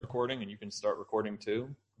recording, and you can start recording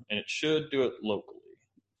too, and it should do it locally.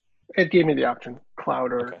 It gave me the option,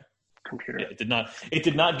 cloud or computer. Yeah, it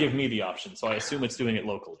did not give me the option, so I assume it's doing it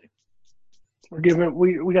locally.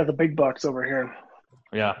 We got the big bucks over here.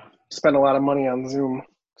 Yeah. Spent a lot of money on Zoom.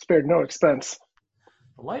 Spared no expense.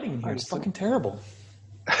 The lighting in here is fucking terrible.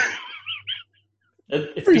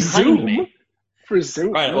 It's for behind Zoom? me. For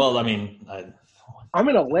Zoom. Right, well, I mean... I'm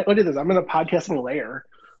in a... Look at this. I'm in a podcasting layer.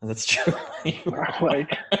 That's true.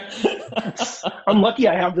 I'm lucky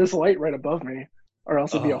I have this light right above me, or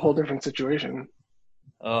else it'd be a whole different situation.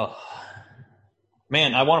 Oh,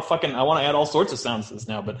 man, I want to add all sorts of sounds to this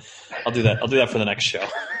now, but I'll do that. I'll do that for the next show.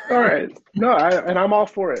 All right. No, I'm all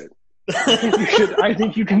for it. I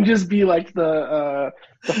think you can just be like the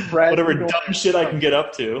Fred. Whatever dumb shit I can get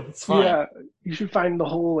up to. It's fine. Yeah, you should find the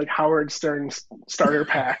whole like Howard Stern starter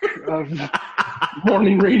pack of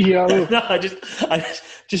morning radio. No, I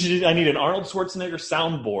need an Arnold Schwarzenegger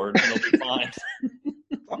soundboard and it'll be fine.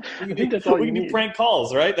 I think that's all we you can need. do prank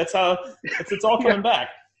calls, right? It's all coming back.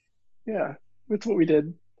 Yeah, that's what we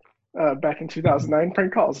did back in 2009.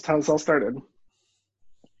 Prank calls. That's how this all started.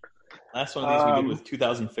 Last one of these we did was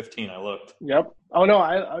 2015. I looked. Yep. Oh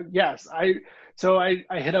no. Yes. I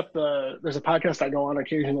hit up there's a podcast I go on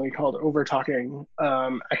occasionally called Over Talking.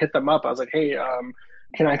 I hit them up. I was like, hey,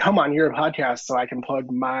 can I come on your podcast so I can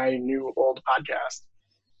plug my new old podcast?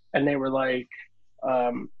 And they were like,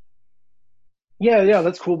 yeah,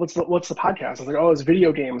 that's cool. What's the podcast? I was like, oh, it's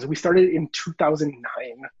video games. We started in 2009.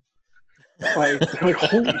 Like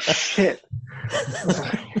holy shit.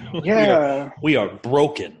 Yeah. We are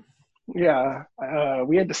broken. Yeah,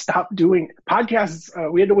 we had to stop doing podcasts.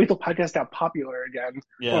 We had to wait till podcasts got popular again,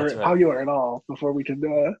 popular at all, before we could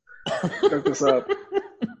start this up.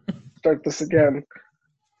 Start this again.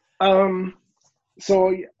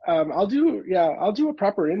 So I'll do a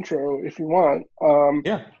proper intro if you want.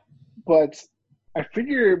 Yeah. But I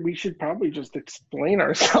figure we should probably just explain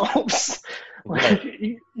ourselves. Like,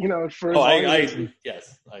 you know, for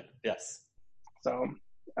yes. So,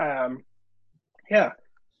 yeah.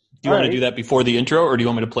 Do you want to do that before the intro, or do you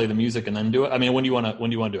want me to play the music and then do it? I mean, when do you want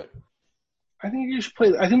to do it? I think you should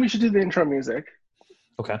I think we should do the intro music.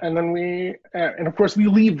 Okay. And then and of course we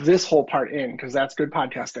leave this whole part in because that's good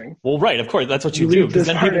podcasting. Well, right, of course, that's what you do. Because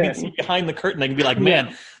then people can see behind the curtain. They can be like,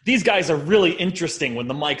 "Man, these guys are really interesting when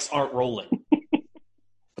the mics aren't rolling."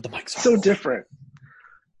 But the mics are so rolling. Different.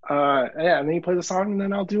 And then you play the song, and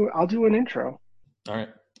then I'll do an intro. All right.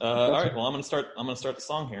 All right. Well, I'm gonna start the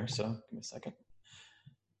song here. So give me a second.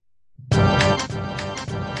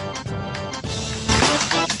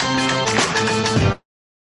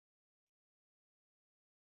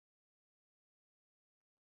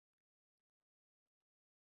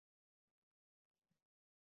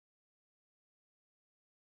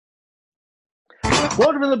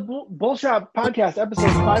 Welcome to the Bullshot Podcast,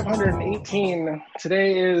 episode 518.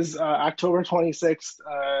 Today is October 26th,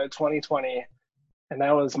 2020, and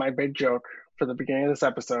that was my big joke for the beginning of this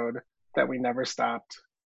episode that we never stopped.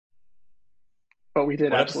 But we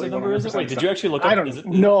did. What episode number is it? Wait, did you actually look up? I don't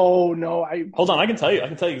know. No. Hold on, I can tell you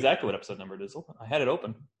exactly what episode number it is. I had it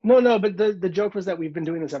open. No, but the joke was that we've been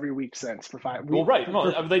doing this every week since for 5 weeks. Well, right.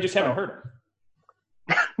 No, they just haven't heard them.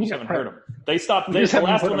 Haven't heard them. They stopped. The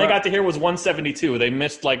last one they got to hear was 172. They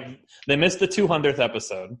missed the 200th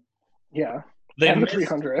episode. Yeah. And the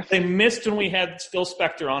 300th. They missed when we had Phil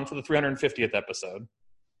Spector on for the 350th episode.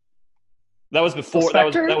 That was before.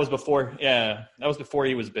 That was before. Yeah, that was before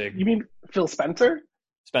he was big. You mean Phil Spencer?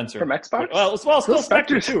 Spencer from Xbox? Well, Phil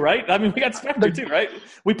Spector too, right? I mean, we got Spector too, right?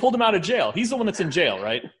 We pulled him out of jail. He's the one that's in jail,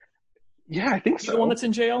 right? Yeah, I think so. He's the one that's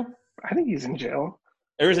in jail. I think he's in jail.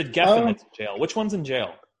 Or is it Geffen that's in jail? Which one's in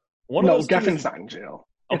jail? Geffen's not in jail.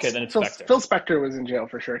 Okay, then it's Spector. Phil Spector was in jail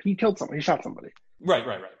for sure. He killed somebody. He shot somebody. Right.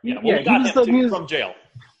 Yeah, well, we got him from jail.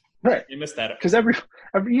 Right. You missed that. Because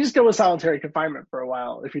you just go with solitary confinement for a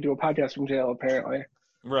while if you do a podcast from jail, apparently.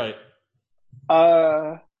 Right.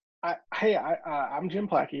 I'm Jim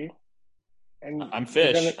Plackey. And I'm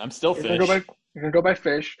Fish. I'm still Fish. You're gonna go by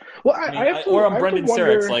Fish. Well, I'm Brendan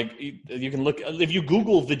Sarah. Like you can look if you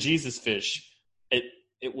Google the Jesus Fish,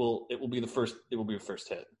 it will be the first. It will be the first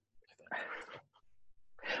hit.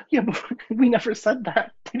 Yeah, but we never said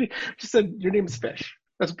that. We just said your name's Fish.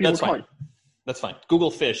 That's what people call you. That's fine.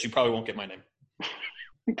 Google Fish. You probably won't get my name.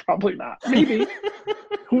 Probably not. Maybe.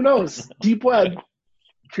 Who knows? Deep web.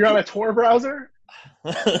 If you're on a Tor browser,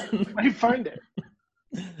 you might find it.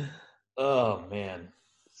 Oh man,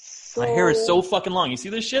 my hair is so fucking long. You see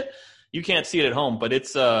this shit? You can't see it at home, but it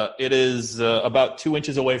is about 2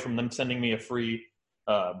 inches away from them sending me a free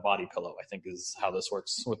body pillow. I think is how this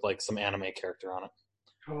works with like some anime character on it.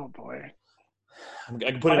 Oh boy.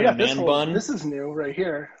 I can put Oh, it I in a got this man bun. This is new right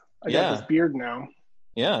here. I got this Yeah. beard now.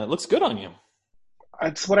 Yeah, it looks good on you.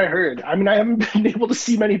 That's what I heard. I mean, I haven't been able to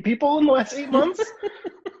see many people in the last 8 months,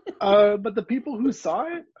 but the people who saw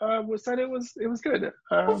it said it was good.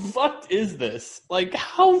 How fucked is this? Like,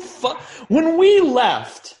 how when we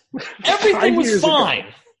left, everything 5 was years fine.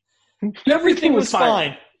 ago, Everything was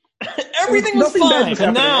fine. Everything was nothing bad fine. was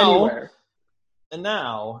happening anywhere. And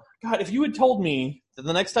now, God, if you had told me that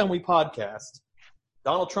the next time we podcast,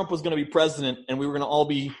 Donald Trump was going to be president and we were going to all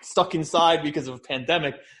be stuck inside because of a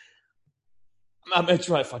pandemic, fuck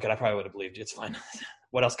it, I probably would have believed you. It's fine.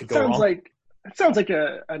 What else could go wrong? It sounds like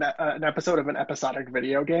an episode of an episodic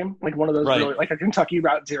video game, like one of those, right. really, like a Kentucky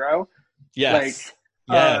Route Zero. Yes.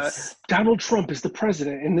 Yes. Donald Trump is the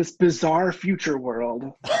president in this bizarre future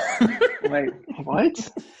world. Like, what?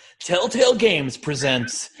 Telltale Games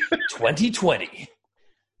presents 2020.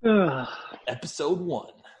 Episode 1.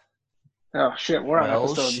 Oh, shit. We're on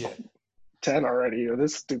episode 10 already.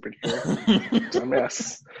 This stupid year.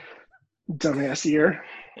 Dumbass year.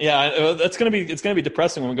 Yeah, it's gonna be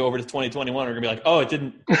depressing when we go over to 2021. We're gonna be like, oh, it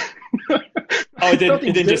didn't. It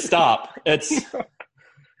didn't just stop. It's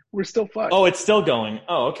we're still fucked. Oh, it's still going.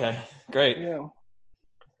 Oh, okay, great. Yeah,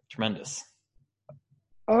 tremendous.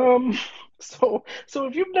 So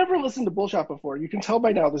if you've never listened to Bullshot before, you can tell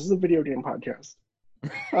by now this is a video game podcast.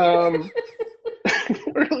 Or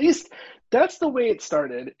at least that's the way it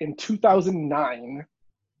started in 2009.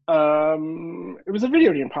 It was a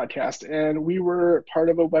video game podcast, and we were part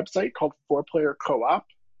of a website called 4-Player Co-op,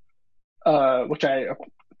 which I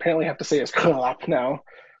apparently have to say is co-op now.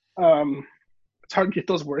 It's hard to get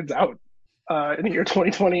those words out in the year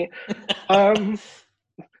 2020.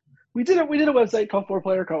 We did a website called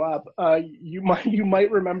 4-Player Co-op. You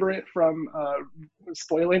might remember it from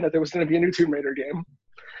spoiling that there was going to be a new Tomb Raider game.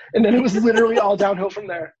 And then it was literally all downhill from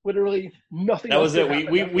there. Literally nothing. That was it.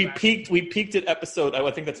 We peaked at episode.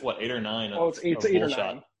 I think that's what, 8 or 9. Oh, it's 8 or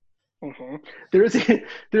 9. Mm-hmm. There's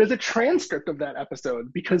a transcript of that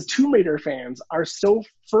episode because Tomb Raider fans are so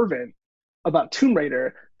fervent about Tomb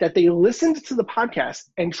Raider that they listened to the podcast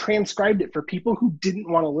and transcribed it for people who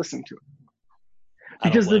didn't want to listen to it.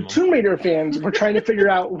 Because the Tomb Raider fans were trying to figure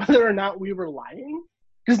out whether or not we were lying.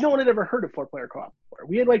 Because no one had ever heard of 4-Player Co-op before.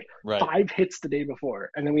 We had 5 hits the day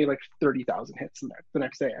before, and then we had 30,000 hits the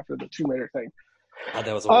next day after the Tomb Raider thing. God,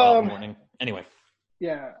 that was a wild morning. Anyway.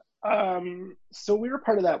 Yeah. So we were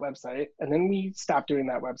part of that website, and then we stopped doing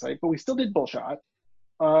that website, but we still did Bullshot.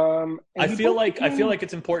 I feel like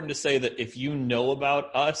it's important to say that if you know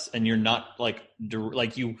about us and you're not we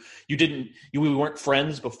weren't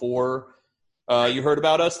friends before you heard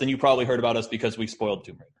about us, then you probably heard about us because we spoiled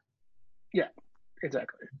Tomb Raider. Yeah.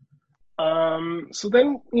 Exactly. So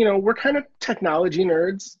then, we're kind of technology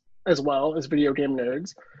nerds as well as video game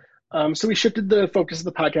nerds. So we shifted the focus of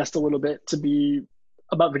the podcast a little bit to be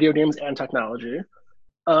about video games and technology.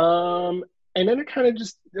 And then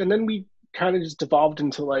we kind of just devolved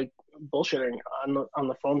into bullshitting on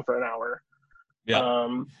the phone for an hour. Yeah.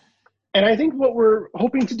 And I think what we're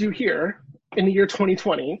hoping to do here in the year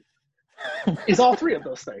 2020 is all three of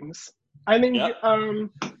those things. I think,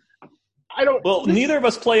 neither of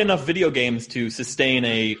us play enough video games to sustain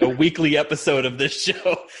a weekly episode of this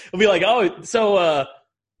show. We'll be like, did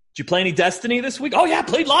you play any Destiny this week? Oh, yeah, I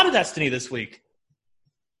played a lot of Destiny this week.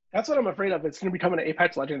 That's what I'm afraid of. It's going to become an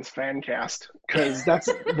Apex Legends fan cast because that's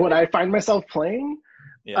what I find myself playing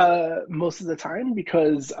most of the time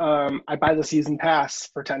because I buy the season pass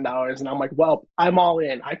for $10 and I'm like, well, I'm all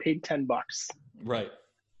in. I paid $10. Right.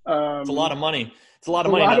 It's a lot of money. It's a lot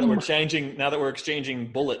of money now that we're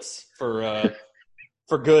exchanging bullets for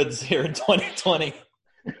goods here in 2020.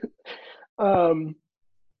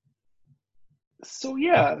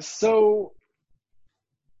 So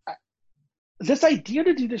this idea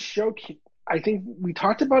to do this show, I think we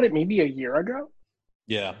talked about it maybe a year ago.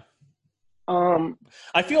 Yeah.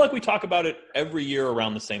 I feel like we talk about it every year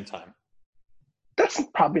around the same time. That's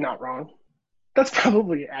probably not wrong. That's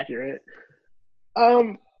probably accurate.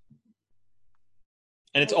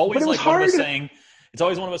 And it's always one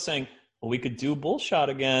of us saying, well, we could do Bullshot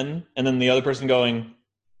again. And then the other person going,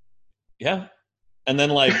 yeah. And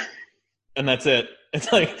then and that's it.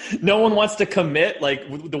 It's like, no one wants to commit.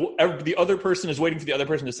 The other person is waiting for the other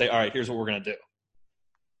person to say, all right, here's what we're going to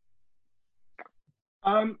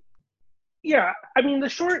do. Yeah. I mean, the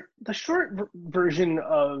short version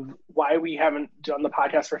of why we haven't done the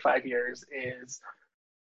podcast for 5 years is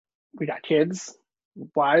we got kids,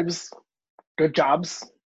 wives, good jobs.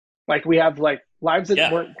 We have lives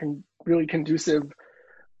that weren't really conducive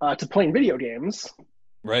to playing video games,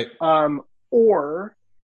 right? Or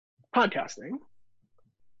podcasting.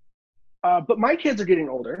 But my kids are getting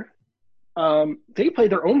older. They play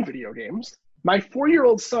their own video games. My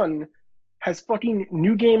 4-year-old son has fucking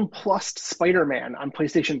New Game Plus Spider-Man on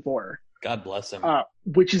PlayStation 4. God bless him.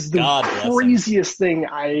 Which is the craziest thing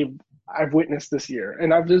I've witnessed this year.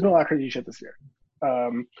 And there's been a lot of crazy shit this year.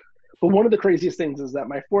 But one of the craziest things is that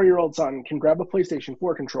my 4-year-old son can grab a PlayStation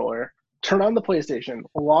 4 controller, turn on the PlayStation,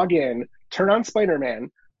 log in, turn on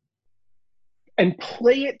Spider-Man, and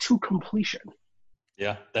play it to completion.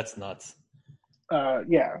 Yeah, that's nuts. That's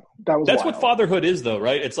wild. What fatherhood is, though,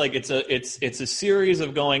 right? It's like it's a series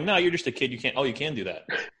of going, no, you're just a kid. You can't. Oh, you can do that.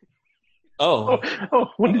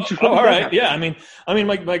 When did you? All right. Happen? Yeah. I mean,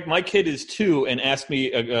 my kid is 2 and asked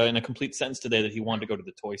me in a complete sentence today that he wanted to go to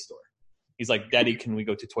the toy store. He's like, Daddy, can we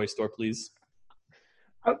go to toy store, please?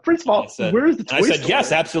 First of all, where is the toy store? I said,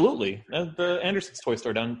 yes, absolutely. The Anderson's toy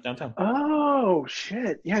store downtown. Oh,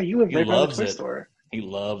 shit. Yeah, you live right by the toy store. He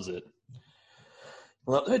loves it.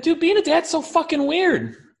 Well, dude, being a dad's so fucking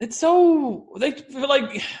weird. It's so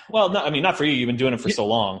not for you. You've been doing it for so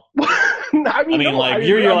long. You're like,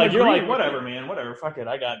 whatever, man, whatever. Fuck it,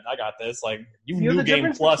 I got this. Like, New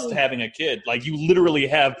Game Plus to having a kid. Like, you literally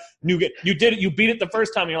have you did it. You beat it the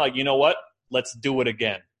first time. And you're like, you know what? Let's do it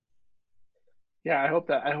again. Yeah, I hope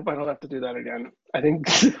I don't have to do that again. I think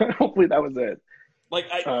hopefully that was it. Like,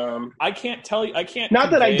 I can't tell you. I can't. Not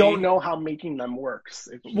that I don't know how making them works.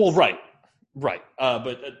 Well, right.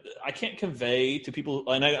 But I can't convey to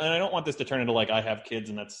people, and I don't want this to turn into like I have kids,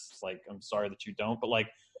 and that's like I'm sorry that you don't. But like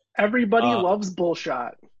everybody loves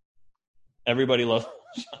bullshot. Everybody loves.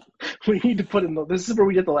 We need to put in this is where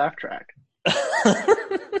we get the laugh track.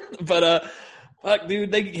 But fuck,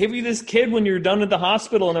 dude, they give you this kid when you're done at the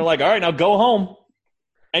hospital, and they're like, all right, now go home,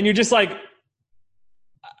 and you're just like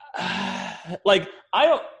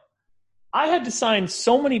I had to sign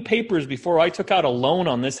so many papers before I took out a loan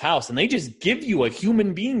on this house, and they just give you a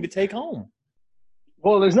human being to take home.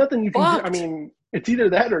 Well, there's nothing you can do. I mean, it's either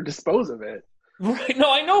that or dispose of it. Right. No,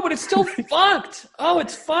 I know, but it's still fucked. Oh,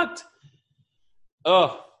 it's fucked.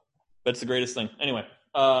 Oh, that's the greatest thing. Anyway,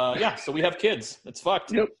 so we have kids. It's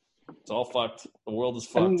fucked. Yep. It's all fucked. The world is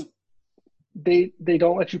fucked. And they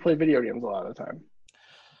don't let you play video games a lot of the time.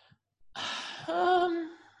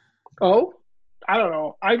 I don't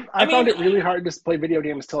know. I found it really hard to play video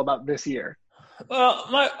games till about this year. Well,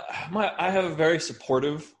 I have a very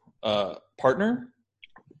supportive partner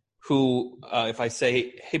who, if I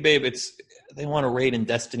say, "Hey, babe, they want to raid in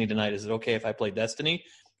Destiny tonight. Is it okay if I play Destiny?"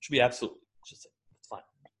 Should be absolutely just it's fine.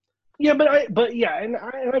 Yeah, I'm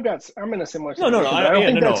in a similar situation. No. I don't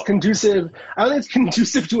think that's conducive. I don't think it's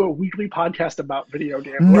conducive to a weekly podcast about video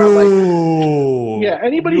games.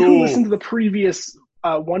 Anybody who listened to the previous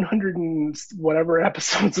 100 and whatever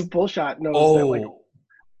episodes of Bullshot knows that, like,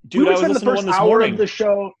 dude, I was listening to one this morning. Of the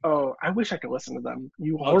show. Oh, I wish I could listen to them.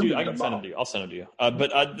 Dude, I can send them to you. I'll send them to you.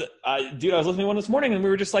 Dude, I was listening to one this morning, and we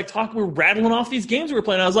were just like talking. We were rattling off these games we were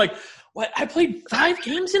playing. I was like, "What? I played 5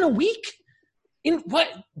 games in a week? In what?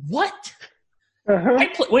 What?" Uh-huh.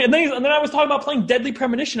 And then I was talking about playing Deadly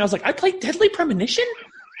Premonition. I was like, "I played Deadly Premonition?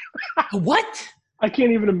 What?" I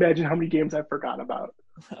can't even imagine how many games I forgot about.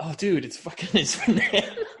 Oh, dude, it's bananas.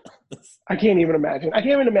 I can't even imagine. I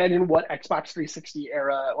can't even imagine what Xbox 360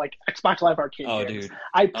 era, like Xbox Live Arcade games. Dude.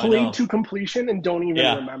 I played to completion and don't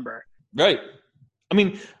even remember. Right. I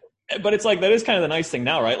mean, but it's like, that is kind of the nice thing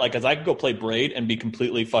now, right? Like, cause I could go play Braid and be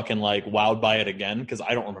completely fucking like wowed by it again, because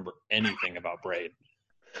I don't remember anything about Braid.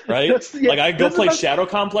 Right? Like, I go play Shadow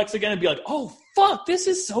Complex again and be like, oh, fuck, this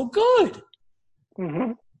is so good.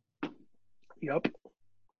 Mm-hmm. Yep.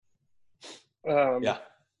 Yeah.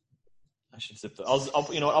 I should zip those.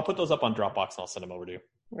 I'll put those up on Dropbox and I'll send them over to you.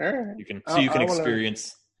 Right. You can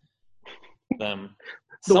experience them.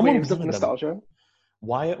 The waves of nostalgia.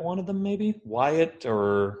 Wyatt wanted them, maybe Wyatt,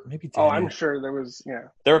 or maybe Danny. Oh, I'm sure there was. Yeah,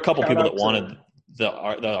 there were a couple people that wanted the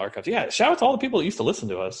archives. Yeah, shout out to all the people that used to listen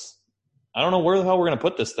to us. I don't know where the hell we're going to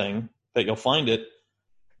put this thing, that you'll find it,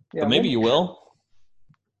 but maybe you will.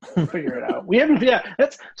 Figure it out. We haven't. Yeah,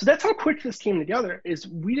 that's how quick this came together. Is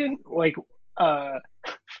we didn't like.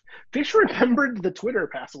 Fish remembered the Twitter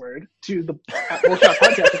password to the Bullshot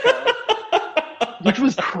Podcast account, which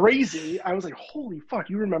was crazy. I was like, "Holy fuck,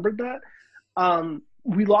 you remembered that?"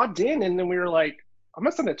 We logged in, and then we were like, "I'm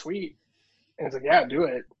gonna send a tweet," and it's like, "Yeah, do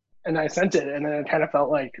it." And I sent it, and then it kind of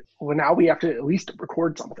felt like, well, now we have to at least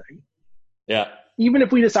record something. Yeah. Even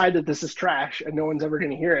if we decide that this is trash and no one's ever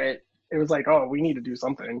going to hear it, it was like, oh, we need to do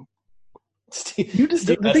something. Steve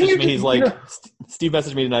messaged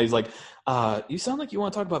me tonight. He's like, you sound like you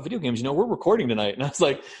want to talk about video games. We're recording tonight. And I was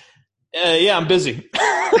like, yeah, I'm busy.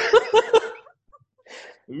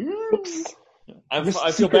 Oops.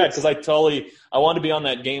 I feel bad because I wanted to be on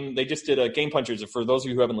that game. They just did Game Punchers. For those of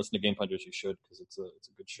you who haven't listened to Game Punchers, you should, because it's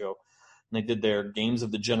a good show. And they did their Games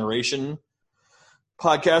of the Generation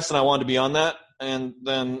podcast, and I wanted to be on that. And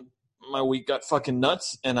then my week got fucking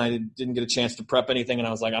nuts, and I didn't get a chance to prep anything. And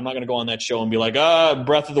I was like, I'm not going to go on that show and be like,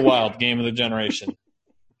 Breath of the Wild, Game of the Generation.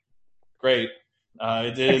 Great.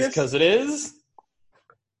 It is because it is.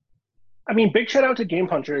 I mean, big shout out to Game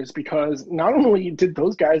Punchers, because not only did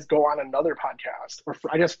those guys go on another podcast, or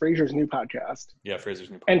I guess Fraser's new podcast. Yeah, Fraser's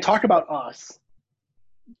new podcast. And talk about us.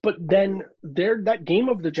 But then that Game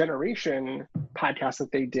of the Generation podcast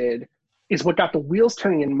that they did is what got the wheels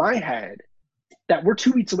turning in my head that we're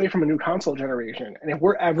 2 weeks away from a new console generation. And if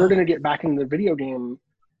we're ever going to get back into the video game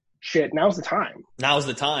shit, now's the time. Now's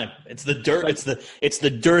the time. It's the dirt. It's the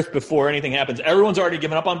dearth before anything happens. Everyone's already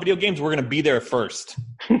given up on video games. We're going to be there first.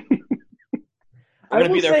 We're going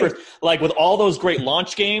to be there first. Like with all those great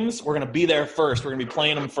launch games, we're going to be there first. We're going to be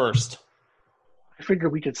playing them first. I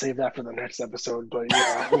figured we could save that for the next episode, but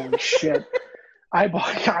yeah, holy shit. I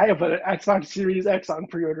have an Xbox Series X on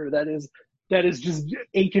pre-order that is just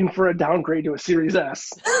aching for a downgrade to a Series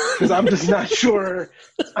S, because I'm just not sure.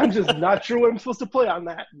 I'm just not sure what I'm supposed to play on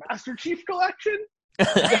that. Master Chief Collection? I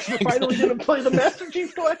guess we're finally going to play the Master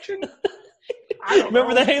Chief Collection? I don't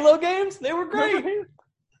Remember know. The Halo games? They were great.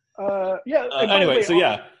 Yeah. Anyway, so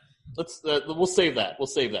yeah, let's we'll save that. We'll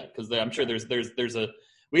save that because I'm sure there's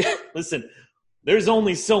listen. There's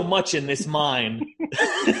only so much in this mind.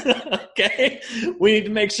 Okay? We need to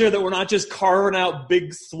make sure that we're not just carving out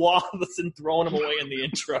big swaths and throwing them away in the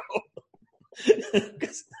intro.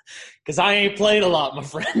 Because I ain't played a lot, my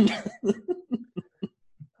friend.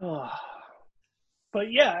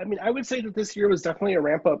 But yeah, I mean, I would say that this year was definitely a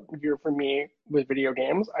ramp-up year for me with video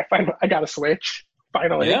games. I got a Switch,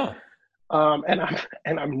 finally. Yeah.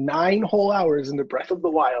 And I'm 9 whole hours into Breath of the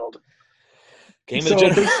Wild. Game of the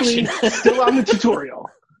Generation. Still on the tutorial.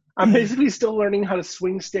 I'm basically still learning how to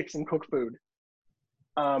swing sticks and cook food.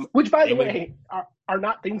 Which, by the way, are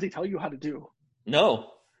not things they tell you how to do.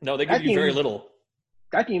 No, they give you very little.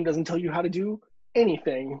 That game doesn't tell you how to do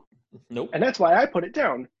anything. Nope. And that's why I put it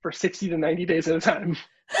down for 60 to 90 days at a time.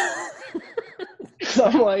 So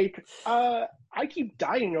I'm like, I keep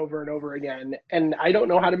dying over and over again, and I don't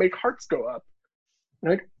know how to make hearts go up.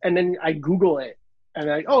 And then I Google it, and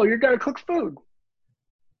you're going to cook food.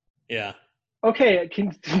 Yeah. Okay,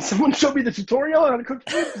 can someone show me the tutorial on how to cook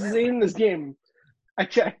food? This ain't in this game. I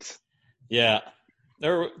checked. Yeah.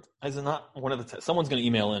 There is not one of the someone's going to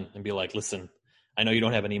email in and be like, listen, I know you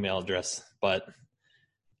don't have an email address, but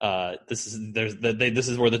this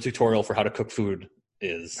is where the tutorial for how to cook food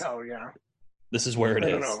is. Oh yeah. This is where it is.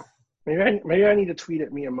 I don't know. Maybe I need to tweet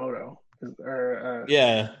at Miyamoto.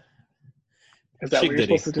 Yeah. Is that what you're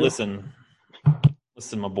supposed to do?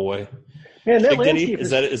 Listen, my boy. Man, that ShigDiddy, is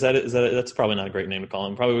that that's probably not a great name to call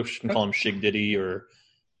him. Probably we should call him ShigDiddy or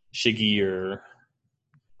Shiggy or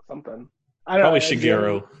something. Probably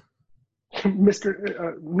Shigeru.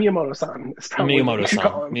 Mr. Miyamoto-san is probably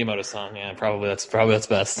Miyamoto-san, yeah, probably that's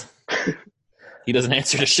best. He doesn't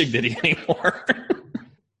answer to ShigDiddy anymore.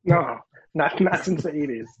 No, not since the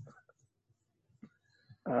 80s.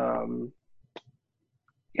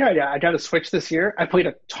 Yeah, I got a Switch this year. I played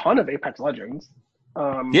a ton of Apex Legends.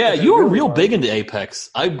 Yeah, you were real big into Apex.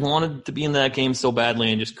 I wanted to be in that game so badly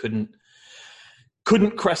and just couldn't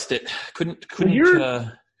crest it. Couldn't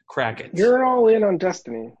crack it. You're all in on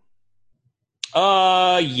Destiny.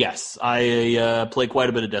 Yes, I play quite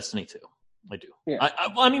a bit of Destiny too. I do. Yeah.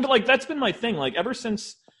 I mean, like that's been my thing. Like ever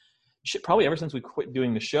since we quit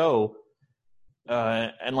doing the show,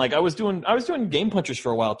 and like I was doing Game Punchers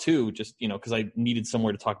for a while too, just because I needed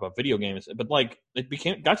somewhere to talk about video games. But like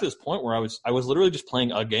it got to this point where I was literally just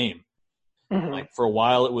playing a game. Mm-hmm. Like for a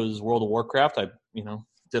while it was World of Warcraft. I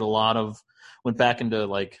did went back into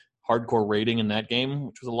like hardcore raiding in that game,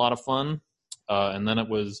 which was a lot of fun. And then it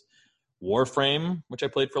was Warframe, which I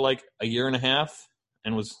played for like a year and a half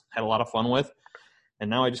and had a lot of fun with. And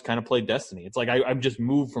now I just kind of play Destiny. It's like I've just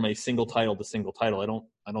moved from a single title to single title.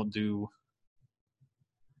 I don't do.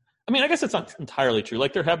 I mean, I guess it's not entirely true.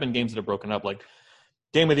 Like there have been games that have broken up. Like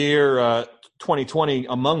Game of the Year 2020,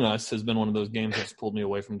 Among Us has been one of those games that's pulled me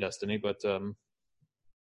away from Destiny. But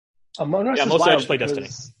Among Us, mostly I just play Destiny.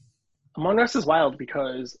 Among Us is wild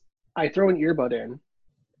because I throw an earbud in,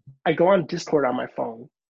 I go on Discord on my phone,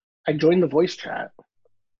 I join the voice chat,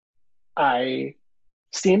 I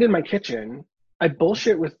stand in my kitchen, I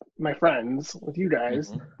bullshit with my friends, with you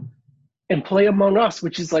guys, and play Among Us,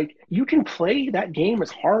 which is like, you can play that game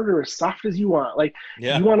as hard or as soft as you want. Like,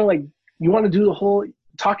 you want to do the whole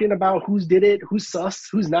talking about who's did it, who's sus,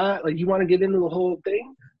 who's not. Like, you want to get into the whole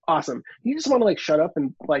thing. awesome. You just want to like shut up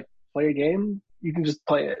and like play a game, you can just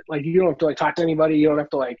play it. Like you don't have to like talk to anybody. You don't have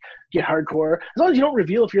to like get hardcore. As long as you don't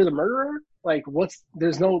reveal if you're the murderer, like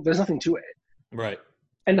there's nothing to it. Right.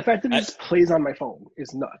 And the fact that it just plays on my phone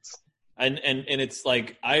is nuts. And it's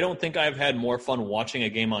like, I don't think I've had more fun watching a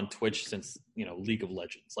game on Twitch since, League of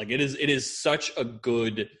Legends. Like it is such a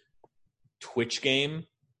good Twitch game,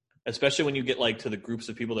 especially when you get like to the groups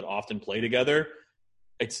of people that often play together.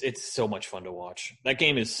 It's so much fun to watch. That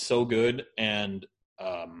game is so good. And,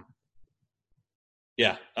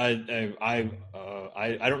 yeah, I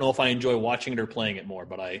don't know if I enjoy watching it or playing it more,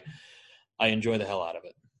 but I enjoy the hell out of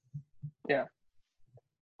it. Yeah.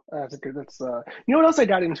 That's good. You know what else I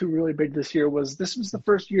got into really big this year was the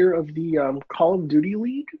first year of the Call of Duty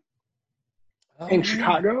League. And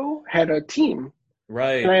Chicago had a team.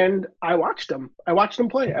 Right. And I watched them.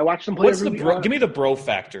 play. What's the bro? Give me the bro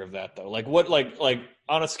factor of that though. Like what? Like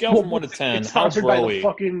on a scale from 1 to 10, it's sponsored how by broy? the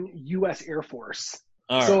fucking U.S. Air Force.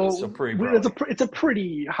 All right, so pretty broy. It's a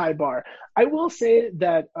pretty high bar. I will say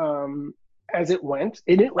that as it went,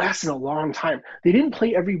 and it lasted a long time. They didn't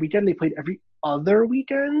play every weekend. They played every other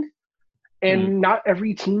weekend, and not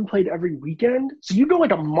every team played every weekend. So you go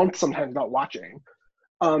like a month sometimes without watching.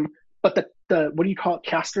 But the what do you call it?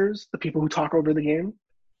 Casters, the people who talk over the game,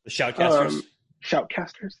 the shoutcasters.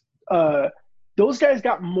 Shoutcasters. Those guys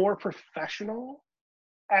got more professional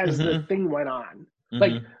as the thing went on.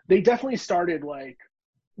 Like they definitely started like,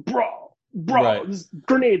 bro, right.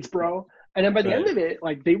 Grenades, bro, and then by the end of it,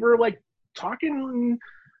 like they were like talking.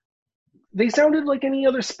 They sounded like any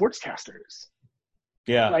other sportscasters.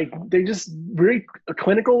 Yeah. Like they just very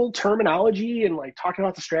clinical terminology and like talking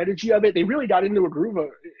about the strategy of it. They really got into a groove of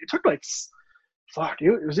it. Took like,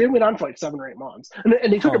 it went on for like 7 or 8 months.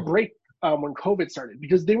 And they took a break when COVID started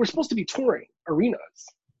because they were supposed to be touring arenas.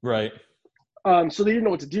 Right. So they didn't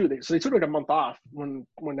know what to do. So they took like a month off when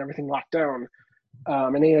everything locked down.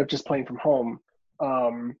 And they ended up just playing from home.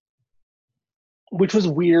 Which was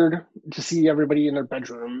weird to see everybody in their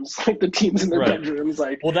bedrooms, like the teams in their bedrooms.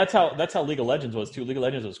 Like, well, that's how League of Legends was too. League of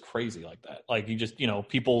Legends was crazy like that. Like you just,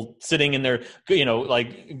 people sitting in their,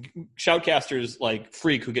 like shoutcasters like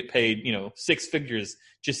Freak who get paid, 6 figures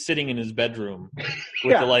just sitting in his bedroom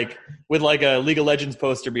with a League of Legends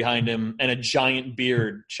poster behind him and a giant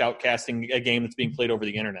beard shoutcasting a game that's being played over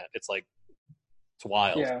the internet. It's like, it's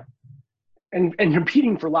wild. Yeah. And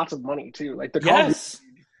competing for lots of money too. Like the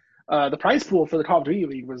prize pool for the Call of Duty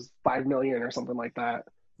League was $5 million or something like that.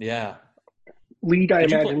 Yeah. League, I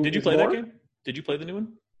imagine. Did you play that game? Did you play the new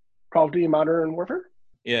one? Call of Duty Modern Warfare?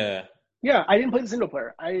 Yeah. Yeah, I didn't play the single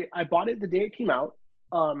player. I bought it the day it came out,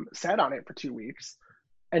 sat on it for 2 weeks,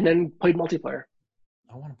 and then played multiplayer.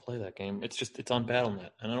 I want to play that game. It's on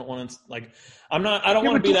BattleNet, and I don't want to I don't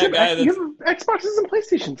want to be that guy. You have Xboxes and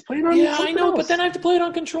PlayStations. Play it on. Yeah, I know, else. But then I have to play it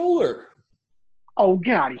on controller. Oh,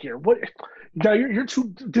 get out of here! What? No, you're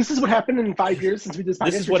too. This is what happened in 5 years since we did.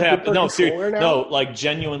 This is what happened. No, seriously, no, like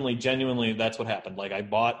genuinely, that's what happened. Like I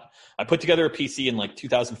put together a PC in like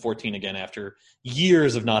 2014 again after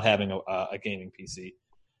years of not having a gaming PC,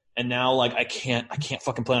 and now like I can't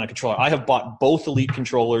fucking play on a controller. I have bought both Elite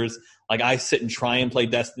controllers. Like I sit and try and play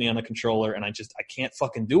Destiny on a controller, and I can't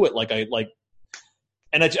fucking do it.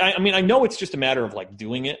 And I mean I know it's just a matter of like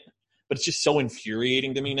doing it. But it's just so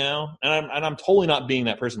infuriating to me now, and I'm totally not being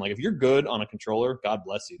that person. Like, if you're good on a controller, God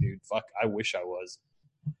bless you, dude. Fuck, I wish I was.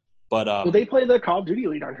 But well, they play the Call of Duty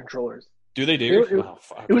League on controllers. Do they do?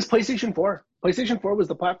 It was PlayStation 4. PlayStation 4 was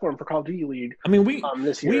the platform for Call of Duty League. I mean,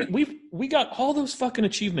 this year. we got all those fucking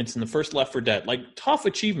achievements in the first Left 4 Dead, like tough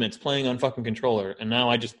achievements playing on fucking controller, and now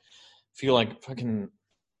I just feel like fucking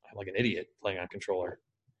like an idiot playing on controller.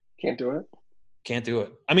 Can't do it.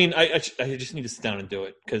 I mean, I just need to sit down and do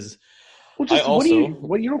it because. Well,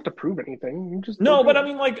 you don't have to prove anything. You just but I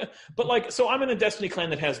mean, so I'm in a Destiny clan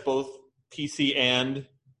that has both PC and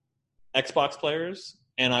Xbox players,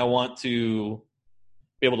 and I want to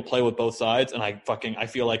be able to play with both sides. And I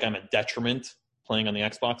feel like I'm a detriment playing on the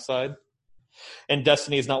Xbox side. And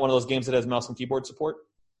Destiny is not one of those games that has mouse and keyboard support.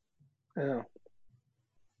 Yeah.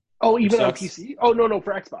 Oh, even on PC? Oh no,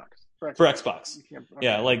 for Xbox. For Xbox. Okay.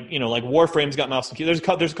 Yeah, like Warframe's got mouse and keyboard.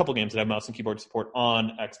 There's a couple games that have mouse and keyboard support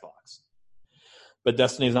on Xbox. But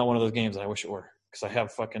Destiny is not one of those games, and I wish it were, because I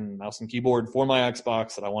have fucking mouse and keyboard for my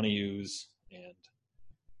Xbox that I want to use, and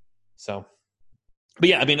so. But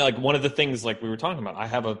yeah, I mean, like one of the things like we were talking about, I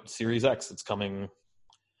have a Series X that's coming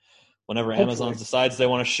whenever Hopefully. Amazon decides they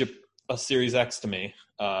want to ship a Series X to me.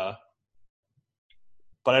 But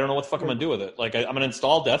I don't know what the fuck I'm gonna do with it. Like I'm gonna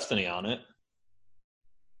install Destiny on it,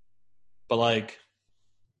 but like.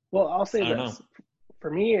 Well, I'll say this: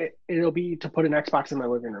 for me, it'll be to put an Xbox in my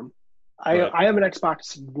living room. I have an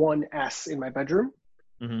Xbox One S in my bedroom.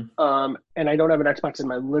 Mm-hmm. And I don't have an Xbox in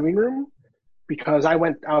my living room because I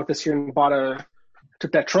went out this year and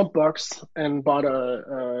took that Trump bucks and bought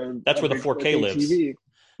That's where the 4K lives. TV.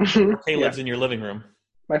 4K lives in your living room.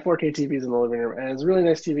 My 4K TV is in the living room, and it's a really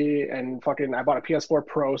nice TV. And I bought a PS4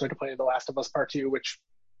 Pro so I could play The Last of Us Part 2, which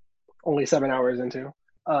only 7 hours into,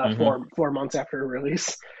 4 months after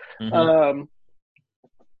release. Mm-hmm.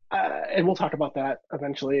 And we'll talk about that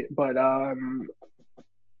eventually. But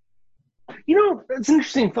it's an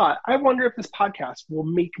interesting thought. I wonder if this podcast will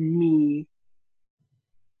make me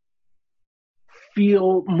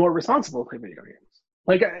feel more responsible to play video games.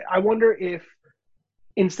 Like, I wonder if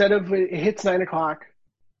instead of it hits 9 o'clock,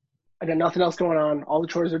 I got nothing else going on, all the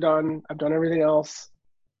chores are done, I've done everything else,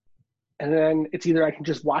 and then it's either I can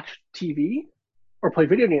just watch TV or play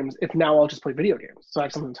video games. If now I'll just play video games, so I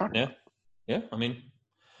have something to talk about. Yeah. I mean,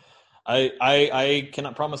 I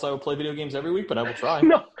cannot promise I will play video games every week, but I will try.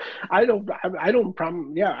 No, I don't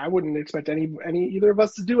promise. Yeah, I wouldn't expect any either of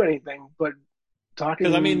us to do anything, but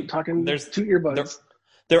talking there's to earbuds.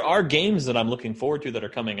 There are games that I'm looking forward to that are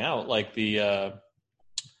coming out, like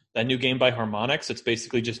that new game by Harmonix. It's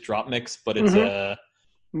basically just drop mix, but it's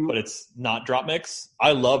but it's not drop mix.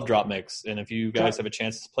 I love drop mix, and if you guys have a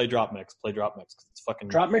chance to play drop mix, play drop mix. It's fucking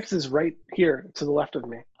drop mix is right here to the left of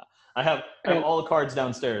me. I have all the cards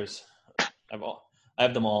downstairs. I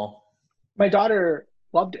have them all. My daughter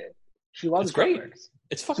loved it. She loves it's great. drop mix.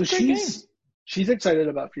 It's fucking great game. She's excited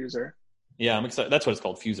about Fuser. Yeah, I'm excited. That's what it's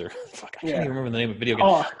called, Fuser. Fuck, I can't even remember the name of the video game.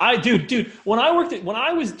 Oh. Dude,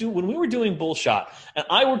 when we were doing Bullshot and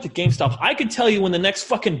I worked at GameStop, I could tell you when the next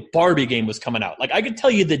fucking Barbie game was coming out. Like, I could tell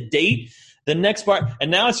you the date, the next and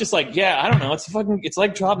now it's just like, I don't know. It's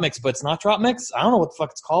like drop mix, but it's not drop mix. I don't know what the fuck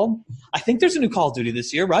it's called. I think there's a new Call of Duty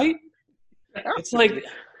this year, right? It's like,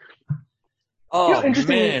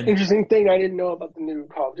 interesting thing I didn't know about the new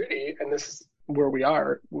Call of Duty, and this is where we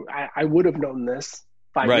are. I would have known this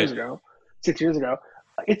 5 years ago. 6 years ago.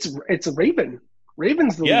 It's a Raven.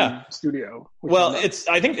 Raven's the lead studio. Well, it's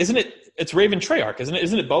Raven Treyarch, isn't it?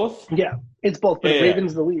 Isn't it both? Yeah, it's both, but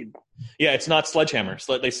Raven's the lead. Yeah, it's not Sledgehammer.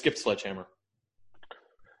 They skipped Sledgehammer.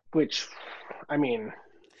 Which, I mean,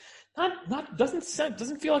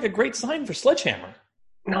 doesn't feel like a great sign for Sledgehammer.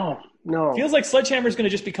 No. Feels like Sledgehammer is going to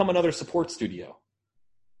just become another support studio.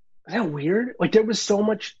 Is that weird? Like, there was so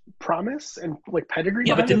much promise and like pedigree.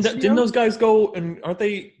 Yeah, but didn't those guys go and aren't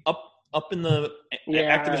they up in the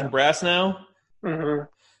Activision brass now? Mm-hmm.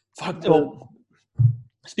 Fuck. Well,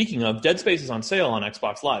 speaking of, Dead Space is on sale on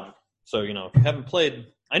Xbox Live. So, if you haven't played,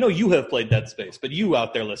 I know you have played Dead Space, but you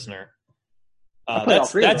out there, listener,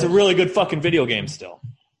 that's a really good fucking video game still.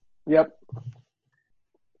 Yep.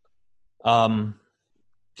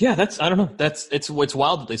 Yeah, I don't know. It's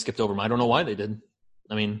wild that they skipped over them. I don't know why they did.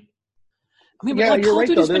 I mean, but Call of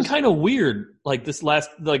Duty's been kind of weird. Like this last,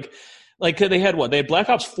 like they had what? They had Black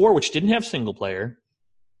Ops 4, which didn't have single player.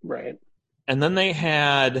 Right. And then they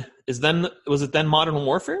had, was it then Modern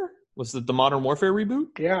Warfare? Was it the Modern Warfare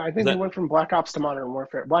reboot? Yeah, I think they went from Black Ops to Modern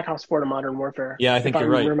Warfare. Black Ops 4 to Modern Warfare. Yeah, I think you're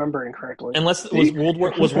right. I'm remembering correctly. Unless, was World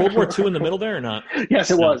War II in the middle there or not? Yes,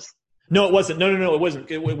 it was. No, it wasn't. No, it wasn't.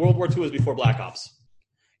 World War II was before Black Ops.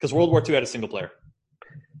 Because World War II had a single player.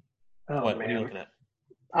 Oh, what are you looking at?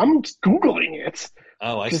 I'm Googling it.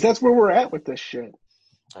 Oh, I see. Because that's where we're at with this shit.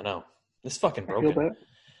 I know. This fucking broken.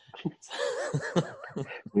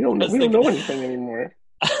 We don't know anything anymore.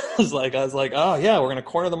 I was like, oh yeah, we're gonna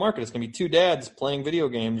corner the market. It's gonna be two dads playing video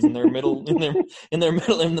games in their middle, in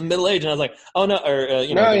the middle age. And I was like, oh no, or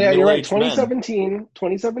you're right. 2017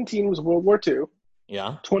 was World War II.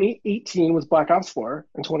 Yeah. 2018 was Black Ops 4,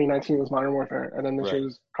 and 2019 was Modern Warfare, and then this year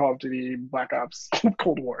was Call of Duty Black Ops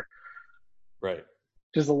Cold War. Right.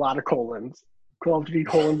 Just a lot of colons. Call of Duty :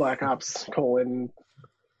 Black Ops : Cold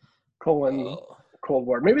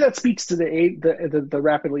War. Maybe that speaks to the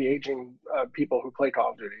rapidly aging people who play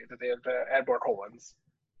Call of Duty, that they have to add more colons.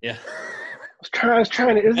 Yeah. I was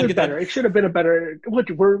trying to. Is it better? It should have been a better. Look,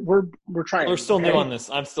 we're trying. We're still new on this.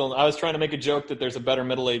 I was trying to make a joke that there's a better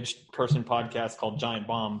middle-aged person podcast called Giant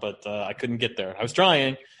Bomb, but I couldn't get there. I was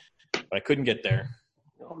trying, but I couldn't get there.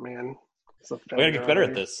 Oh man, we gotta get better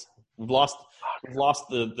at this. We've lost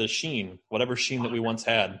the sheen, whatever sheen that we once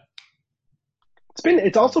had.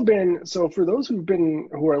 It's also been, so for those who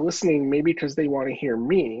are listening, maybe because they want to hear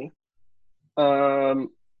me,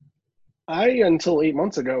 I, until 8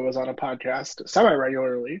 months ago, was on a podcast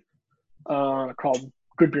semi-regularly called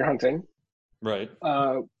Good Beer Hunting. Right.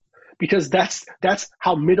 Because that's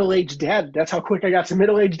how middle-aged dad, that's how quick I got to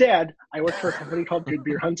middle-aged dad. I worked for a company called Good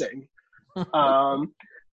Beer Hunting.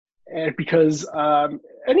 And because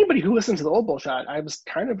anybody who listened to the old Bullshot, I was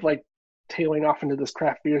kind of like tailing off into this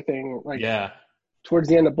craft beer thing, like towards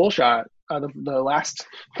the end of Bullshot, the last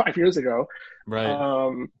 5 years ago.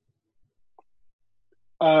 Right.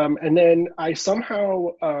 And then I somehow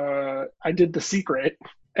I did The Secret,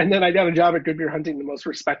 and then I got a job at Good Beer Hunting, the most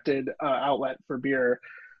respected outlet for beer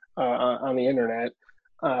on the internet.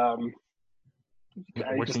 I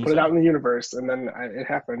just put it out in the universe, and then it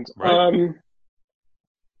happened. Right.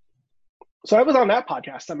 So I was on that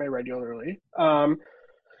podcast semi-regularly.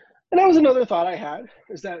 And that was another thought I had,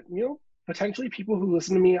 is that, potentially people who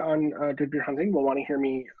listen to me on Good Beer Hunting will want to hear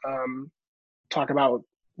me talk about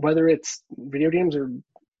whether it's video games or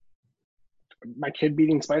my kid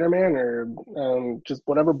beating Spider-Man or just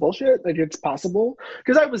whatever bullshit, like it's possible.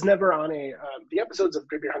 Because I was never on the episodes of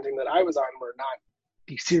Good Beer Hunting that I was on were not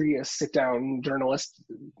the serious sit-down journalist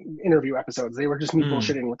interview episodes. They were just me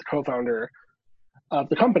bullshitting with the co-founder of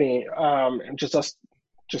the company, and just us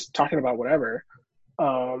just talking about whatever.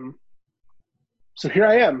 So here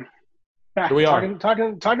I am, back here we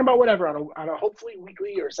talking about whatever on a hopefully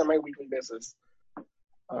weekly or semi-weekly basis.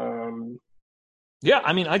 Yeah,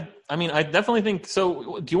 I mean, I definitely think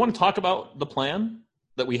so. Do you want to talk about the plan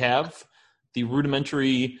that we have, the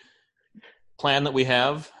rudimentary plan that we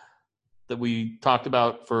have, that we talked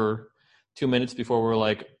about for 2 minutes before we were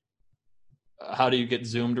like, how do you get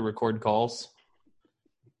Zoom to record calls?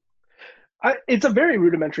 It's a very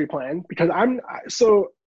rudimentary plan because I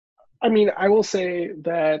will say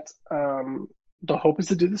that the hope is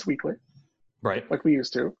to do this weekly, right? Like we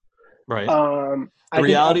used to, right? The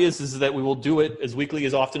reality is that we will do it as weekly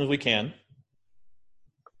as often as we can.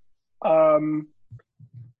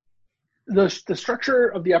 The structure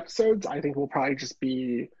of the episodes, I think, will probably just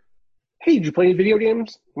be, hey, did you play any video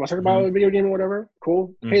games? You want to talk about a video game or whatever?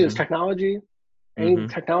 Cool. Hey, there's technology. Any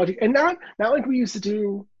technology. And not like we used to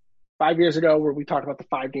do 5 years ago where we talked about the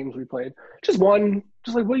 5 games we played. Just one.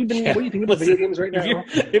 Just like, what do you think about video games right now?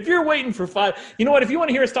 If you're waiting for 5, you know what? If you want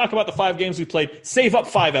to hear us talk about the 5 games we played, save up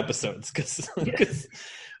 5 episodes. And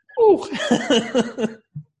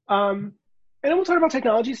then we'll talk about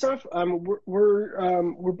technology stuff.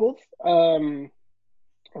 We're both,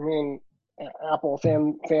 Apple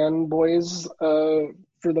fanboys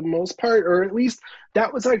for the most part, or at least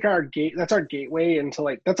that was like our that's our gateway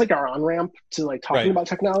into that's like our on-ramp to like talking about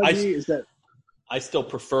technology. I still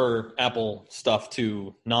prefer Apple stuff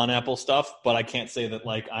to non-Apple stuff, but I can't say that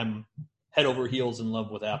like I'm head over heels in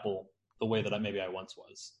love with Apple the way that I once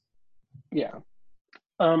was. Yeah.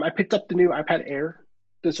 I picked up the new iPad Air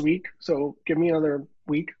this week, so give me another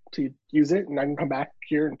week to use it, and I can come back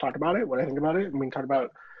here and talk about it, what I think about it, and we can talk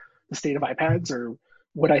about the state of iPads or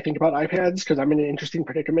what I think about iPads, because I'm in an interesting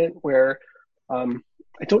predicament where I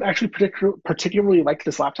don't actually particularly like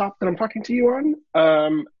this laptop that I'm talking to you on,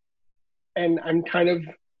 and I'm kind of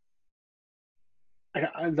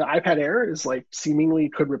the iPad Air is like seemingly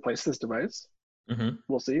could replace this device.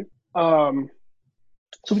 We'll see. So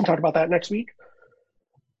we can talk about that next week.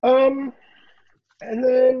 And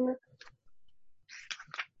then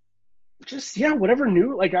just whatever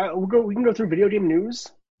new, like we can go through video game news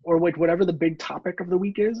or like whatever the big topic of the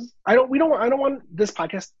week is. I don't want this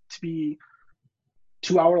podcast to be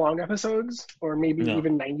 2-hour-long episodes or maybe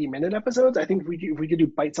even 90-minute episodes. I think if we could do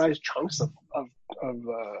bite-sized chunks of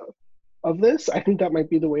this, I think that might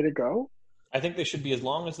be the way to go. I think they should be as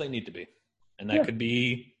long as they need to be, and that could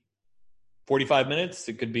be 45 minutes.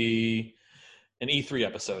 It could be an E3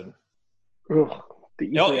 episode. Ugh,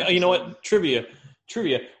 you know what? Trivia.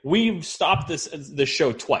 We've stopped this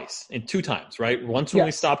show twice, in 2 times, right? Once when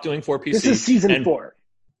we stopped doing 4PC. This is season 4.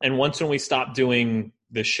 And once when we stopped doing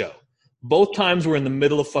this show. Both times we're in the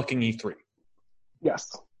middle of fucking E3.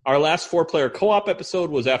 Yes. Our last 4-player co-op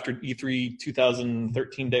episode was after E3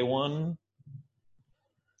 2013 day 1.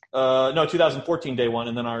 2014 day 1,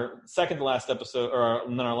 and then our second to last episode,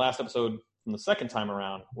 and then our last episode from the second time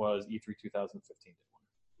around was E3 2015 day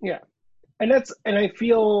 1. Yeah. And I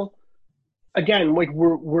feel, again, like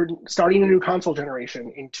we're starting a new console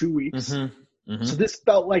generation in 2 weeks. So this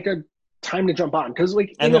felt like a time to jump on, because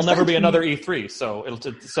like, and there'll never be another E3, so we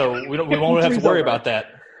won't have to worry about that.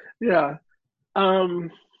 Yeah.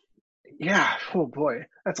 Yeah. Oh boy,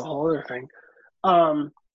 that's a whole other thing.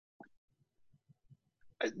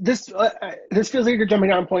 This feels like a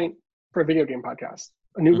jumping on point for a video game podcast.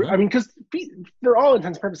 Because for all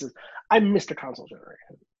intents and purposes, I missed a console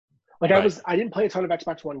generation. Like I didn't play a ton of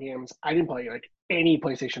Xbox One games. I didn't play like any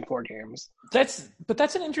PlayStation 4 games. That's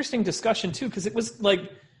an interesting discussion too, because it was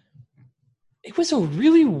a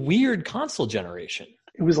really weird console generation.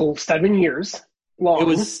 It was 7 years long.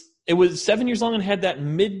 It was 7 years long and had that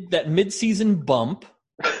mid-season bump.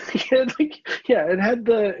 It had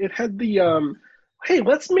the hey,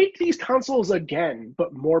 let's make these consoles again,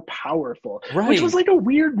 but more powerful. Right. Which was like a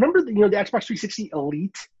weird. Remember, the Xbox 360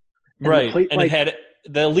 Elite, right? And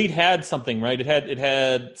the Elite had something, right? It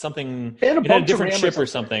had something. It had a different chip or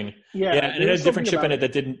something. Yeah, and it had a different chip in it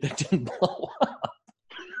that didn't blow up.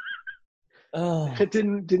 Oh, it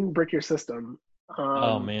didn't brick your system.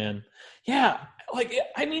 Oh man, yeah. Like,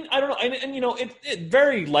 I mean, I don't know, and it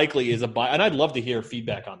very likely is and I'd love to hear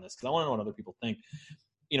feedback on this because I want to know what other people think.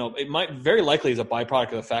 It might very likely is a byproduct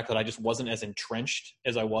of the fact that I just wasn't as entrenched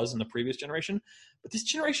as I was in the previous generation, but this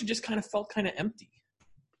generation just kind of felt kind of empty.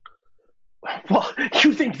 Well,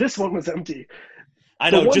 you think this one was empty? I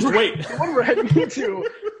know. Just wait. The one we're heading into.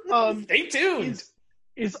 Stay tuned.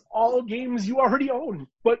 Is all games you already own,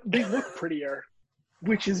 but they look prettier,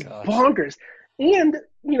 which is bonkers. And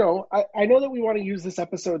I know that we want to use this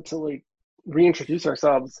episode to like reintroduce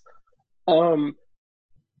ourselves. The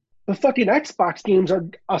fucking Xbox games are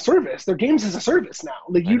a service. They're games as a service now.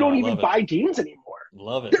 Like you don't even buy games anymore.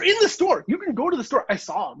 Love it. They're in the store. You can go to the store. I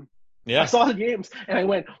saw them. Yeah. I saw the games and I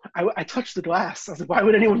went, I touched the glass. I was like, why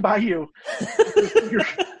would anyone buy you?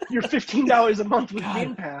 You're $15 a month with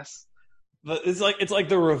Game Pass. But it's like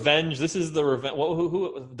the revenge. This is the revenge.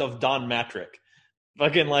 Who of Don Matrick?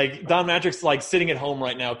 Fucking like Don Matrick's like sitting at home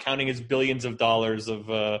right now, counting his billions of dollars of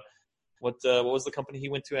what was the company he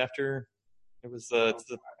went to after? It was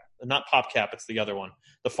not PopCap. It's the other one,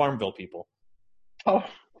 the Farmville people. Oh,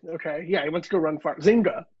 okay. Yeah, he went to go run farm.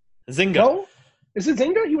 Zynga. No? Is it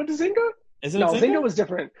Zynga? You went to Zynga? Isn't it Zynga? Zynga was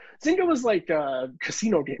different. Zynga was like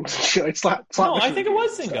casino games. Like slot no, I think it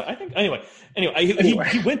was Zynga. Stuff. I think anyway.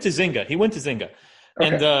 He went to Zynga.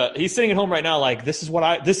 Okay. And he's sitting at home right now, like this is what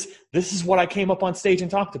I came up on stage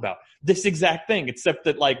and talked about. This exact thing, except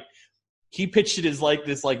that like he pitched it as like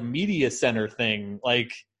this like media center thing.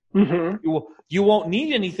 Like you won't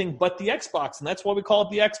need anything but the Xbox, and that's why we call it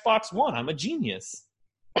the Xbox One. I'm a genius.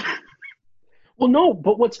 Well, no,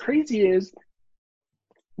 but what's crazy is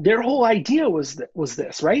their whole idea was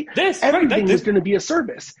this, right? Everything was going to be a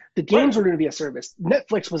service. The games were going to be a service.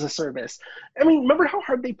 Netflix was a service. I mean, remember how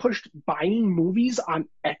hard they pushed buying movies on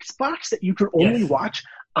Xbox that you could only watch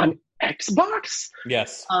on Xbox?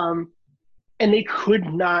 Yes. And they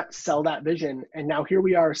could not sell that vision. And now here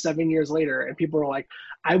we are 7 years later, and people are like,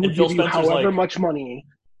 I will give you however much money.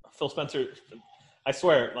 Phil Spencer, I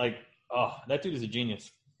swear, like, oh, that dude is a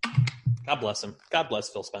genius. God bless him. God bless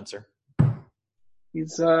Phil Spencer.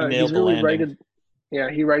 He's really righted. Yeah,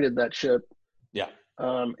 he righted that ship. Yeah.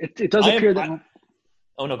 It does appear that.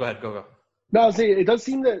 Oh no, go ahead. Go. No, I'll say it does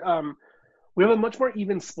seem that we have a much more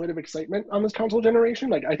even split of excitement on this console generation.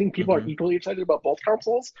 Like I think people are equally excited about both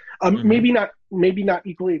consoles. Maybe not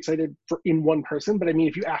equally excited in one person, but I mean,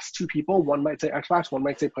 if you ask two people, one might say Xbox, one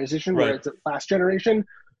might say PlayStation. Where it's last generation,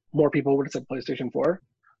 more people would have said PlayStation 4.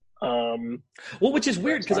 Which is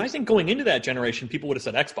weird because I think going into that generation, people would have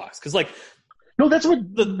said Xbox because like. No, that's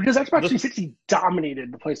because Xbox 360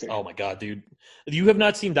 dominated the PlayStation. Oh my god, dude! You have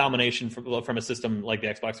not seen domination from a system like the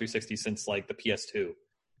Xbox 360 since like the PS2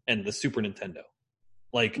 and the Super Nintendo.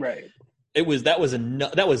 Like, that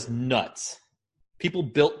was nuts. People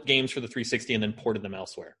built games for the 360 and then ported them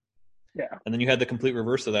elsewhere. Yeah, and then you had the complete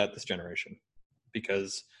reverse of that this generation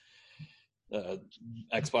because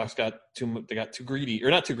Xbox got too greedy, or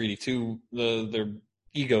not too greedy. Their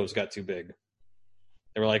egos got too big.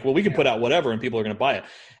 They were like, well, we can put out whatever and people are going to buy it.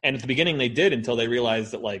 And at the beginning they did until they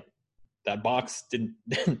realized that like that box didn't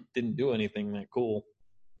do anything that cool.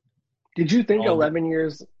 Did you think 11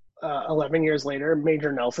 years later,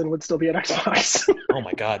 Major Nelson would still be at Xbox? Oh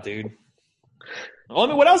my God, dude. Well, I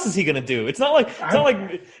mean, what else is he going to do? It's not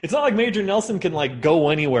like Major Nelson can like go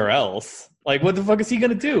anywhere else. Like what the fuck is he going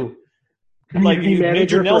to do? Like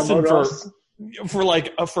Major Nelson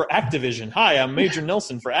for Activision. Hi, I'm Major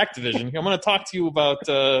Nelson for Activision. I'm going to talk to you about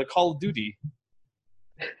Call of Duty.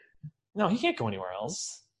 No, he can't go anywhere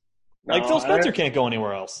else. Like Phil Spencer can't go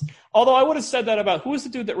anywhere else. Although I would have said that about who was the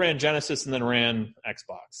dude that ran Genesis and then ran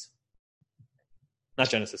Xbox? Not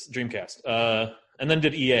Genesis, Dreamcast. And then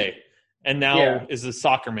did EA. And now is a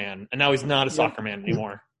soccer man. And now he's not a soccer man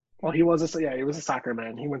anymore. Well, he was a soccer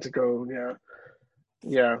man. He went to go,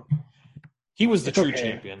 yeah. He was the true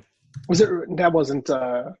champion. That wasn't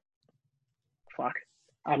fuck.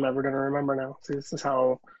 I'm never gonna remember now. See, this is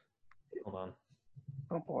how. Hold on.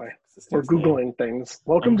 Oh boy, we're Googling things.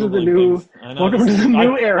 Welcome to the new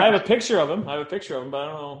era. I have a picture of him, but I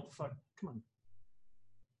don't know. Fuck, come on.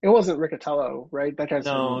 It wasn't Riccatello, right? That guy's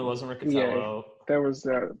no, it wasn't Riccatello. That was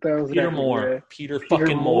Peter Moore. Peter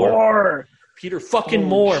fucking Moore. Peter fucking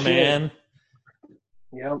Moore, man.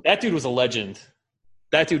 Yeah, that dude was a legend.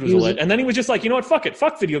 That dude was a legend. And then he was just like, you know what? Fuck it.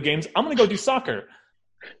 Fuck video games. I'm going to go do soccer.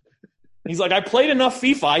 He's like, I played enough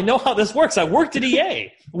FIFA. I know how this works. I worked at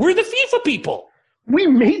EA. We're the FIFA people. We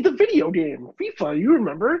made the video game, FIFA. You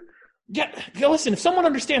remember? Yeah. Listen, if someone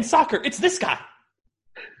understands soccer, it's this guy.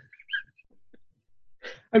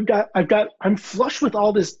 I'm flush with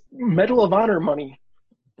all this Medal of Honor money.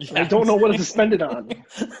 Yeah, I don't know what to spend it on.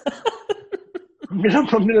 I'm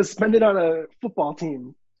gonna spend it on a football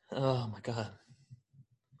team. Oh my god.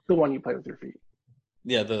 The one you play with your feet.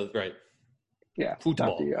 Yeah, right. Yeah.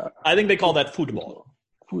 Football. I think they call that football.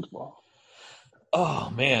 Football. Oh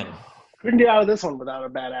man. Couldn't get out of this one without a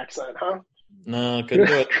bad accent, huh? No, couldn't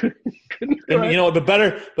do it. You know, but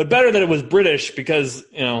better that it was British because,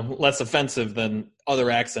 you know, less offensive than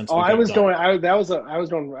other accents. Oh, I was with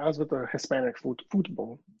the Hispanic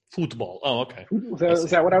football. Football. Oh, okay.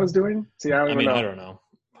 Is that what I was doing? See, I don't know.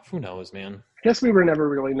 Who knows, man? I guess we were never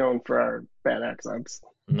really known for our bad accents.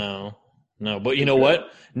 No. But you know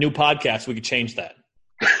what? New podcast, we could change that.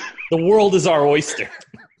 The world is our oyster.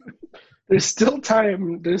 There's still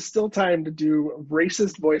time to do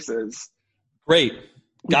racist voices. Great.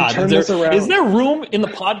 God, is there room in the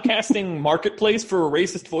podcasting marketplace for a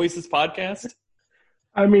racist voices podcast?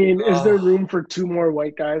 I mean, is there room for two more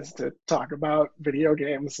white guys to talk about video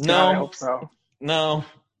games? No. I hope so. No.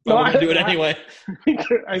 But we're going to do it anyway.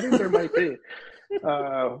 I think there might be.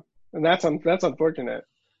 And that's unfortunate.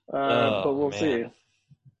 But we'll see.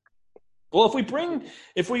 Well,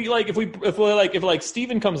 if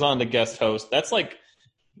Steven comes on to guest host, that's like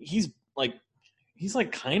he's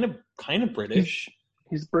kind of British.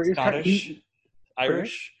 He's British, Scottish,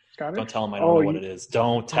 Irish. Scottish? Don't tell him I don't know what it is.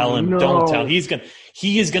 Don't tell him. No. Don't tell him. He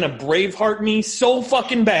is gonna Braveheart me so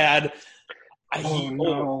fucking bad.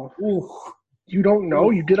 No. You don't know?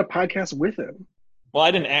 You did a podcast with him. Well,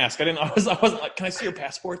 I didn't ask. I was like, can I see your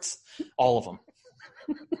passports? All of them.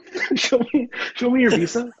 Show me your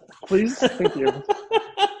visa, please. Thank you.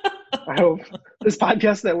 I hope this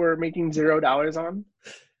podcast that we're making $0 on.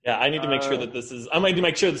 Yeah, I need to make sure that I might need to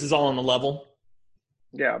make sure this is all on the level.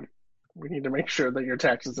 Yeah, we need to make sure that your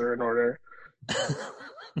taxes are in order.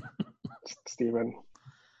 Steven.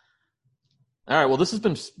 All right. Well, this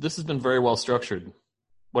has been very well structured.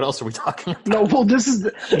 What else are we talking about? No, well, this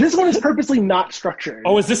one is purposely not structured.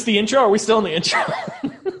 Oh, is this the intro? Are we still in the intro?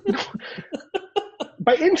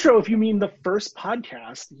 By intro, if you mean the first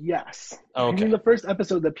podcast, yes. Oh, okay. If you mean the first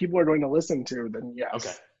episode that people are going to listen to, then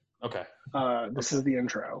yes. Okay. This is the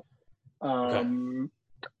intro. Okay.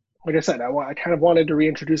 Like I said, I kind of wanted to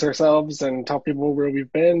reintroduce ourselves and tell people where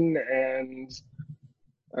we've been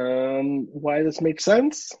and why this makes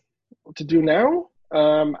sense to do now.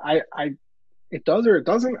 It does or it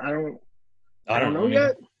doesn't. I don't know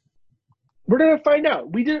yet. We're gonna find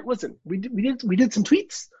out. We did some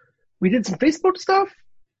tweets. We did some Facebook stuff.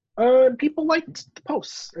 People liked the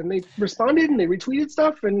posts and they responded and they retweeted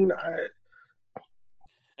stuff and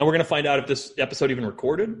we're going to find out if this episode even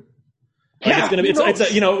recorded. Like yeah,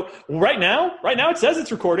 it's you know, right now it says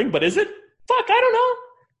it's recording, but is it? Fuck, I don't know.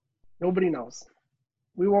 Nobody knows.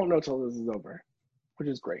 We won't know till this is over, which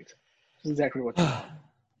is great. This is exactly what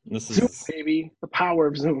Zoom, baby. The power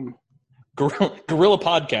of Zoom. Guerrilla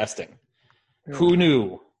podcasting. Yeah. Who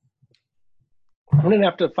knew? I'm gonna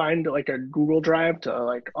have to find like a Google Drive to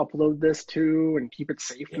like upload this to and keep it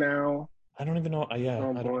safe now. I don't even know. I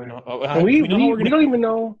don't even know. We don't even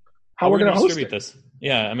know how we're gonna distribute this.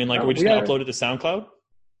 Yeah, I mean, like, are we just gonna upload it to SoundCloud?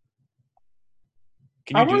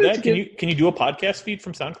 Can you do that? Can you do a podcast feed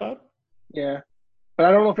from SoundCloud? Yeah, but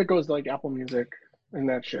I don't know if it goes to like Apple Music and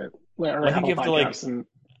that shit. Or I think you have to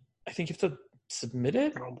I think you have to submit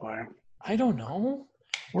it. Oh boy, I don't know.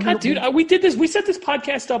 God, dude, we did this. We set this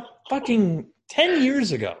podcast up fucking 10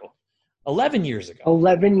 years ago. 11 years ago.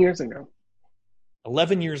 11 years ago.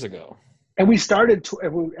 11 years ago. And we started,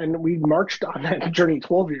 and we marched on that journey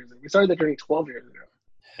 12 years ago. We started that journey 12 years ago.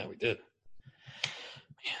 Yeah, we did.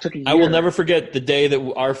 Took a year. I will never forget the day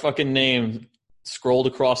that our fucking name scrolled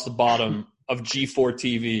across the bottom of G4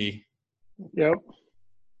 TV. Yep.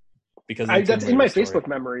 Because that's in my Facebook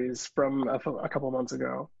memories from a couple months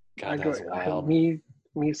ago. God, that's wild.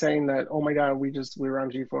 Me saying that, oh my God, we were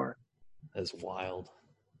on G4. That's wild.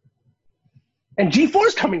 And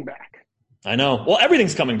G4's coming back. I know. Well,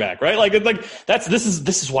 everything's coming back, right? Like this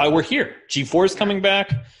is why we're here. G4 is coming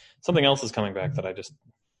back. Something else is coming back that I just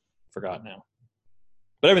forgot now.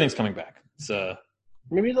 But everything's coming back. So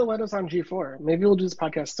maybe they'll let us on G4. Maybe we'll do this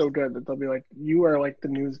podcast so good that they'll be like, you are like the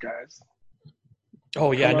news guys.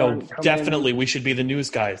 Oh yeah, definitely. We should be the news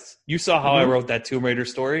guys. You saw how I wrote that Tomb Raider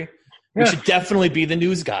story. We should definitely be the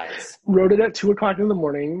news guys. Wrote it at 2:00 in the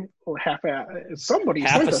morning, or somebody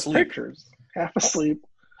sent us pictures. Half asleep.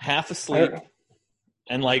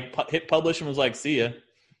 And like hit publish and was like, "See ya."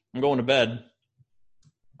 I'm going to bed.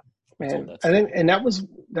 Man, I think, and that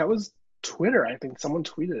was Twitter. I think someone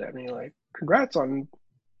tweeted at me like, "Congrats on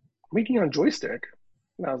making on Joystick,"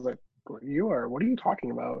 and I was like, "What are you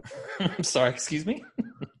talking about?" I'm sorry. Excuse me.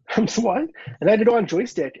 I'm what? And I had to go on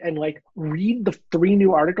Joystick and like read the 3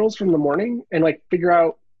 new articles from the morning and like figure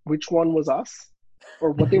out which one was us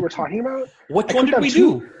or what they were talking about. Which one did we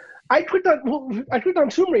do? I clicked on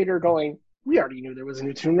Tomb Raider going, we already knew there was a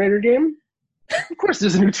new Tomb Raider game. Of course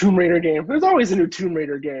there's a new Tomb Raider game. There's always a new Tomb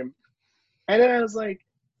Raider game. And then I was like,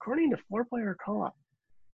 according to 4-player co-op.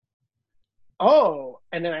 Oh,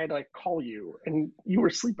 and then I had to like call you and you were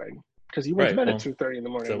sleeping because you went to bed at 2:30 in the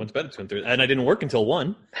morning. So I went to bed at 2:30 and I didn't work until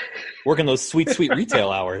 1. Working those sweet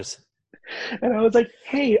retail hours. And I was like,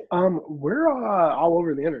 hey, we're all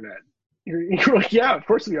over the internet. You're like, yeah, of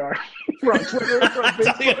course we are. We're on Twitter, we're on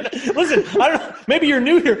Facebook. Listen, I don't know, maybe you're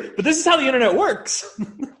new here, but this is how the internet works.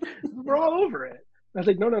 We're all over it. I was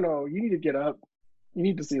like, no, you need to get up. You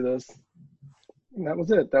need to see this. And that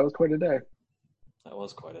was it. That was quite a day. That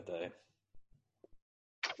was quite a day.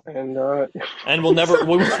 And we'll never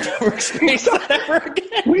experience that ever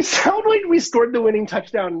again. We sound like we scored the winning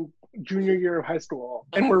touchdown junior year of high school,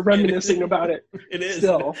 and we're reminiscing about it. It is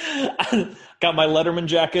still. Got my Letterman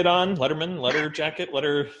jacket on. Letter jacket. What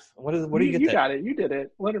do you get? You got it. You did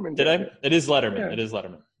it. Letterman. Did jacket. I? It is Letterman. Yeah. It is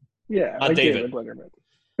Letterman. Yeah, Not David Letterman.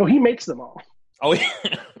 No, he makes them all. Oh, yeah.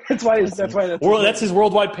 That's why. That's his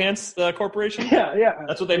Worldwide Pants Corporation. Yeah.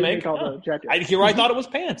 That's what they make. All the jackets. I thought it was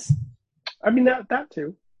pants. I mean that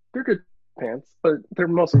too. They're good pants, but they're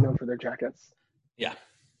mostly known for their jackets. Yeah.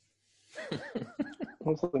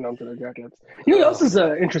 Mostly known for their jackets. You know what else is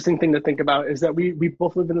an interesting thing to think about is that we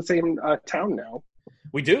both live in the same town now.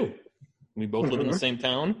 We do. We both live in the same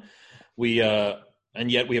town. We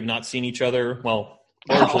and yet we have not seen each other. Well,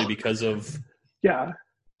 largely because of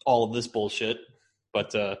all of this bullshit.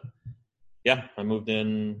 But I moved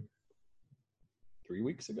in 3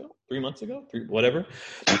 months ago, whatever.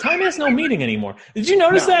 Time has no meaning anymore. Did you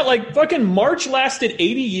notice that? Like fucking March lasted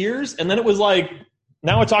 80 years, and then it was like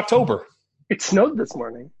now it's October. It snowed this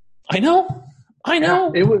morning. I know. Yeah,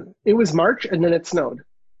 it was March, and then it snowed.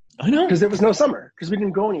 I know because there was no summer because we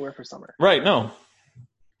didn't go anywhere for summer. Right? No.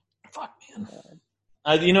 Fuck, man.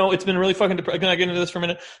 It's been really fucking. Can I get into this for a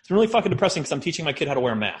minute? It's been really fucking depressing because I'm teaching my kid how to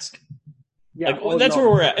wear a mask. Yeah, that's where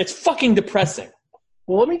we're at. It's fucking depressing.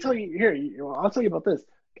 Well, let me tell you here. I'll tell you about this.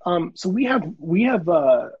 So we have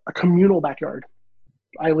a communal backyard.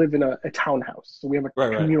 I live in a townhouse, so we have a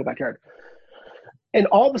communal backyard. And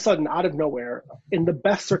all of a sudden, out of nowhere, in the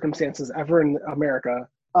best circumstances ever in America,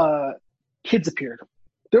 kids appeared.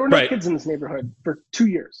 There were no kids in this neighborhood for 2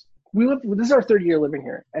 years. This is our 3rd year living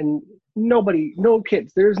here, and no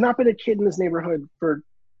kids. There's not been a kid in this neighborhood for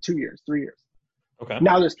 2 years, 3 years. Okay.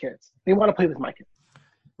 Now there's kids. They want to play with my kids.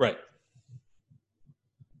 Right.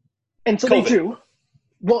 And so COVID. They do.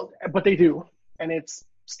 Well, but they do. And it's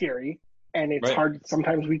scary. And it's hard.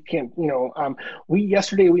 Sometimes we can't,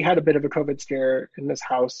 yesterday we had a bit of a COVID scare in this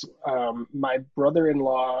house. My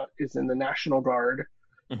brother-in-law is in the National Guard.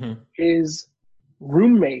 Mm-hmm. His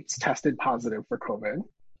roommates tested positive for COVID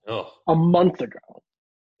a month ago.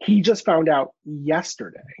 He just found out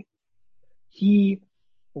yesterday. He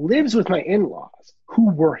lives with my in-laws who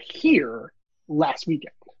were here last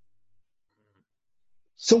weekend.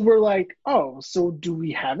 So we're like, so do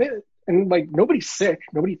we have it? And like, nobody's sick.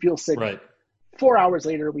 Nobody feels sick. Right. 4 hours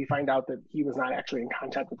later, we find out that he was not actually in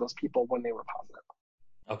contact with those people when they were positive.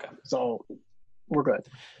 Okay. So we're good.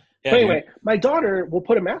 Yeah, but anyway, my daughter will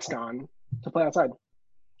put a mask on to play outside.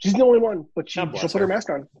 She's the only one, but she'll put her mask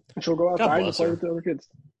on and she'll go outside and play with the other kids.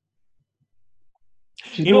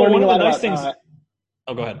 She's one of the nice things.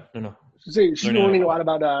 Go ahead. No. She's been learning a lot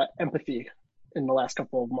about empathy in the last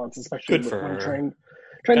couple of months, especially when trying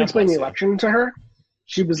to explain the election to her.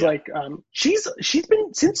 She was like, she's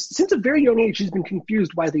been since a very young age. She's been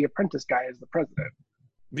confused why the Apprentice guy is the president.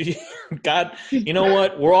 God, you know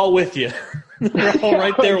what? We're all with you. We're all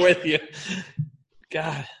right there with you.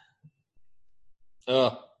 God.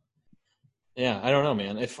 Yeah, I don't know,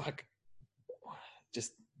 man.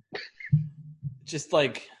 Just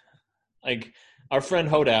like our friend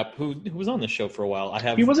Hodap, who was on the show for a while.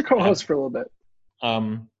 He was a co-host for a little bit.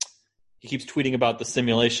 He keeps tweeting about the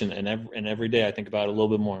simulation, and every day I think about it a little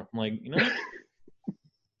bit more. I'm like,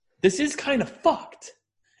 this is kind of fucked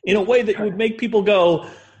in a way that would make people go,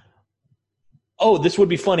 "Oh, this would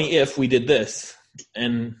be funny if we did this."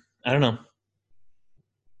 And I don't know.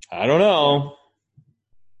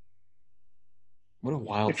 What a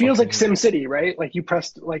wild. It feels like SimCity, right? Like you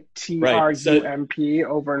pressed like TRUMP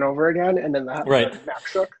over and over again, and then the map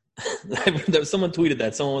shook. Someone tweeted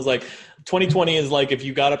that. Someone was like, 2020 is like if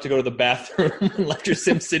you got up to go to the bathroom and left your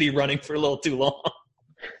SimCity running for a little too long.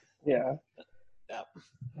 Yeah.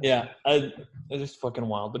 Yeah. It's just fucking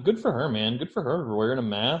wild. But good for her, man. Good for her wearing a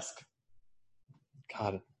mask.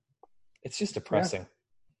 God, it's just depressing. Yeah.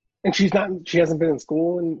 And she hasn't been in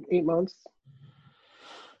school in 8 months.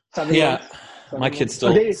 7 months. My kid's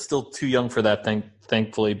still too young for that thing,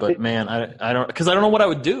 thankfully. But man, I don't know what I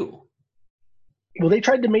would do. Well, they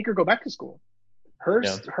tried to make her go back to school.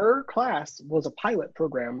 Her class was a pilot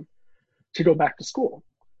program to go back to school.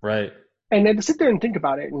 Right. And then to sit there and think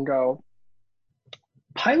about it and go,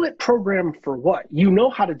 pilot program for what? You know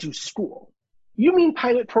how to do school. You mean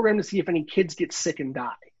pilot program to see if any kids get sick and die.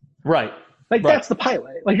 Right. That's the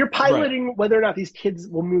pilot. Like, you're piloting whether or not these kids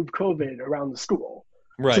will move COVID around the school.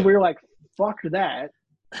 Right. So we were like, fuck that.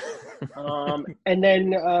 And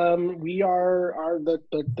then we are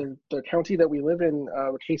the county that we live in,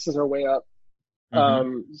 cases are way up.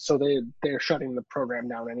 So they're shutting the program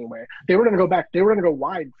down anyway. They were going to go back. They were going to go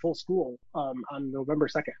wide full school on November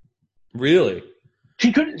 2nd. Really?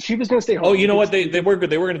 She was going to stay home. Oh, you know what? They were good.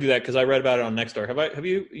 They were going to do that because I read about it on Nextdoor. Have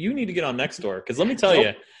you? You need to get on Nextdoor because let me tell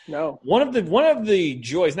you. No. One of the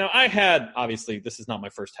joys. Now I had, obviously this is not my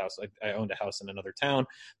first house. I owned a house in another town,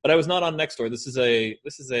 but I was not on Nextdoor. This is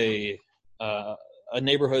a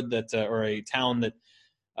neighborhood that or a town that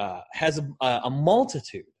has a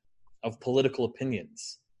multitude of political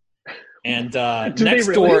opinions, and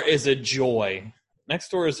Nextdoor is a joy.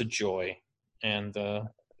 Nextdoor is a joy, and I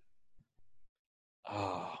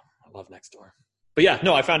love Nextdoor. But yeah,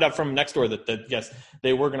 no, I found out from Nextdoor that yes,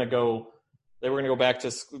 they were gonna go back to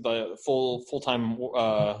the full-time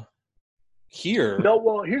here. No,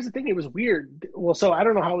 well, here's the thing. It was weird. Well, so I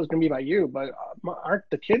don't know how it was going to be by you, but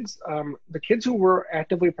the kids who were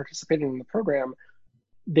actively participating in the program,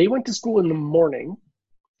 they went to school in the morning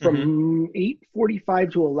from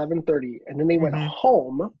 8:45 to 11:30, and then they went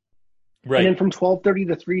home. Right. And then from 12:30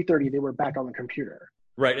 to 3:30, they were back on the computer.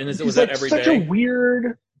 Right. And was that every day? Such a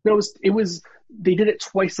weird. No, it was. They did it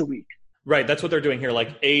twice a week. Right, that's what they're doing here.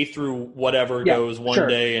 Like A through whatever goes one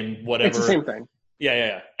day and whatever. It's the same thing.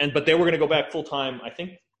 Yeah. But they were going to go back full time. I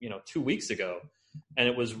think 2 weeks ago, and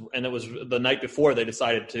it was the night before they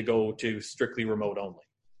decided to go to strictly remote only.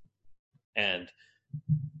 And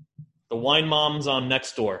the wine moms on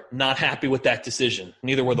Nextdoor not happy with that decision.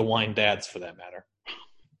 Neither were the wine dads, for that matter.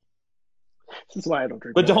 This is why I don't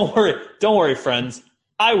drink. But don't worry, friends.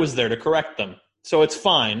 I was there to correct them, so it's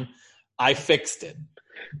fine. I fixed it.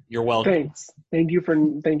 You're welcome. Thanks. Thank you for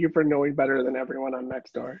knowing better than everyone on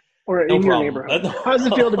Nextdoor or in your neighborhood. How does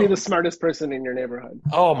it feel to be the smartest person in your neighborhood?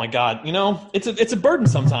 Oh my God! It's a burden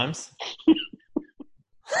sometimes.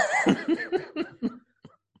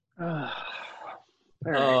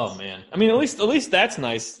 Oh man! I mean, at least that's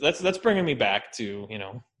nice. That's bringing me back to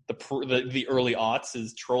the early aughts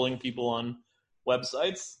is trolling people on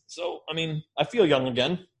websites. So I mean, I feel young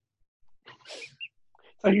again.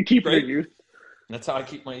 So you keep your youth. That's how I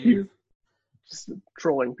keep my youth. Just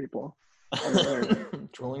trolling people.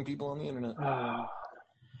 Trolling people on the internet.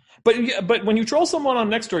 But when you troll someone on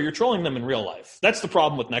Nextdoor, you're trolling them in real life. That's the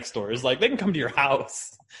problem with Nextdoor. Is like they can come to your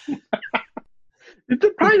house.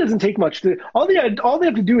 It probably doesn't take much. All they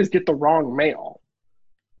have to do is get the wrong mail.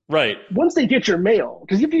 Right. Once they get your mail,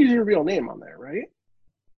 because you have to use your real name on there, right?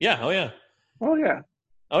 Yeah. Oh yeah. Oh yeah.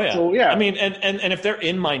 Oh yeah. So, yeah. I mean, and if they're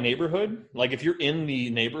in my neighborhood, like if you're in the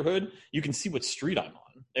neighborhood, you can see what street I'm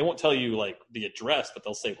on. They won't tell you like the address, but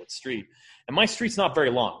they'll say what street. And my street's not very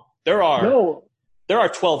long. There are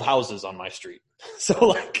 12 houses on my street. So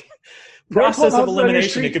like process of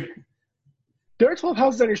elimination, it could. There are 12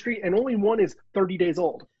 houses on your street, and only one is 30 days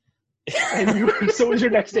old. And so is your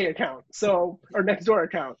next day account. Or next door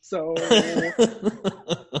account. So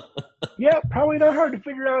yeah, probably not hard to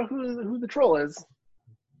figure out who the troll is.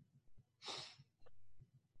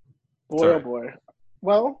 Boy, oh boy.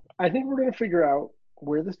 Well, I think we're going to figure out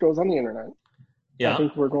where this goes on the internet. Yeah. I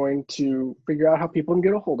think we're going to figure out how people can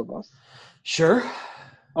get a hold of us. Sure.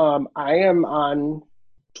 I am on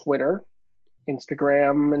Twitter,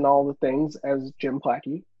 Instagram, and all the things as Jim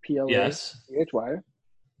Plackey, P-L-A-C-H-Y.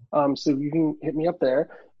 So you can hit me up there.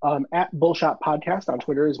 At Bullshot Podcast on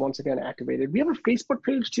Twitter is once again activated. We have a Facebook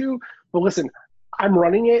page too, but listen, I'm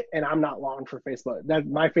running it, and I'm not long for Facebook.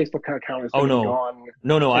 My Facebook account is going to be gone.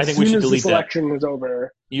 No. I think we should delete that. As soon as the selection is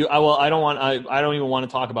over. I don't even want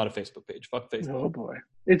to talk about a Facebook page. Fuck Facebook. Oh boy,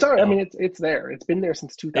 it's all right. I mean, it's there. It's been there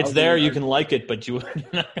since 2000. It's there. You can like it, but you.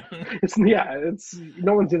 It's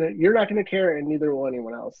no one's in it. You're not going to care, and neither will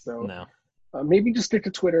anyone else. So no. Maybe just stick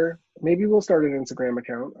to Twitter. Maybe we'll start an Instagram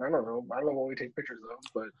account. I don't know. I don't know what we take pictures of,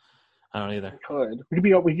 but I don't either. We could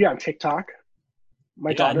be on TikTok.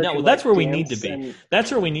 My daughter. No, that's where we need to be.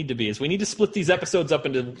 That's where we need to be. Is we need to split these episodes up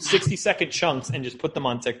into 60-second chunks and just put them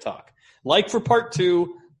on TikTok. Like for part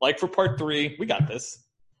 2, like for part 3. We got this.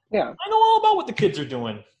 Yeah, I know all about what the kids are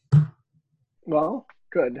doing. Well,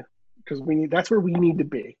 good, because that's where we need to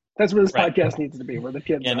be. That's where this podcast needs to be, where the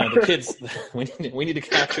kids. Yeah, no, the kids. We need to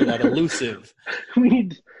capture that elusive. We're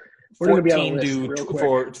going to be on a list real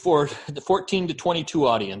quick. for the 14 to 22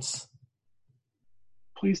 audience.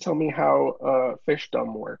 Please tell me how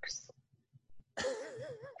Fishdom works.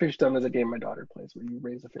 Fishdom is a game my daughter plays where you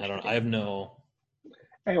raise a fish. I have no.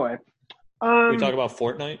 Anyway, we talk about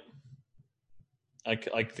Fortnite.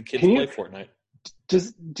 Like the kids play Fortnite.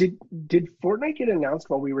 Did Fortnite get announced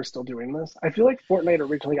while we were still doing this? I feel like Fortnite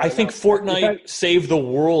originally got announced. I think Fortnite Save the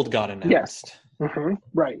World got announced. Yes. Mm-hmm.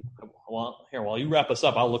 Right. Well, here, while you wrap us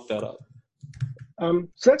up, I'll look that up.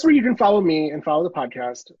 So that's where you can follow me and follow the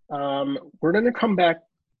podcast. We're going to come back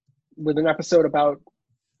with an episode about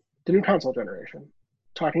the new console generation,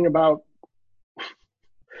 talking about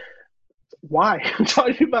why.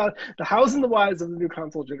 Talking about the hows and the whys of the new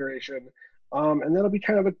console generation. And that'll be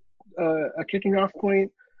kind of a kicking off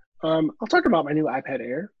point. I'll talk about my new iPad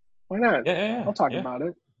Air. Why not? Yeah. I'll talk about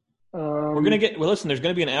it. We're going to get, listen, there's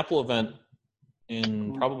going to be an Apple event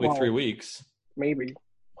in probably 3 weeks. Maybe.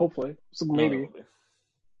 Hopefully. So maybe.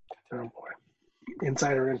 Oh, boy.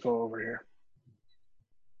 Insider info over here.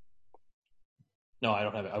 No, I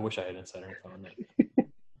don't have it. I wish I had insider info on that.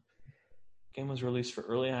 Game was released for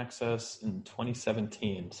early access in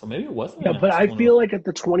 2017, so maybe it wasn't. Yeah, but I feel like at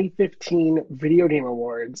the 2015 Video Game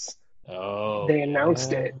Awards, they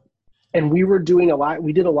announced it, and we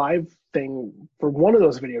did a live thing for one of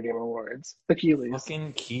those Video Game Awards, the Keeleys.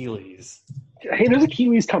 Fucking Keeleys. Hey, there's a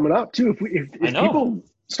Keeleys coming up too. If people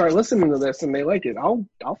start listening to this and they like it, I'll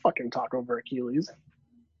fucking talk over at Keeleys.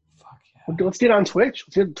 Fuck yeah. Let's get on Twitch.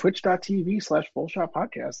 Let's get twitch.tv/Bullshot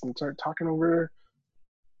Podcast and start talking over.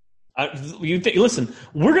 Listen,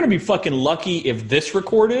 we're gonna be fucking lucky if this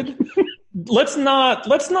recorded. let's not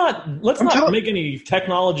make any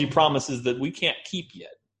technology promises that we can't keep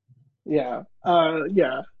yet. Yeah.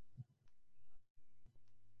 Yeah.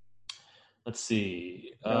 Let's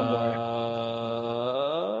see.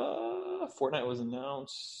 Fortnite was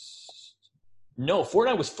announced. No,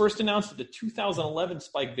 Fortnite was first announced at the 2011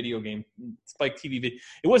 Spike TV video.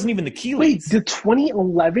 It wasn't even the Keeleys. Wait, the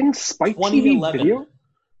 2011 Spike TV video?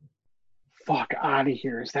 Fuck out of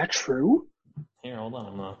here. Is that true? Here, hold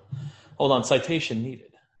on. Citation needed.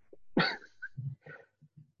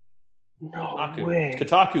 No way.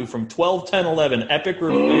 Kotaku from 12/10/11. Epic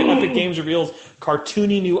Games reveals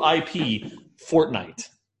cartoony new IP, Fortnite.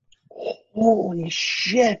 Holy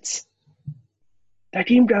shit. That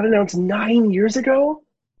game got announced 9 years ago?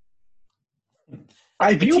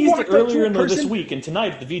 I teased it earlier this week, and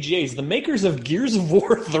tonight at the VGAs, the makers of Gears of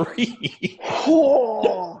War 3.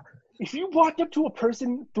 Oh, if you walked up to a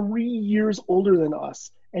person 3 years older than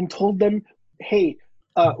us and told them, hey,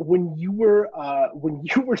 when you were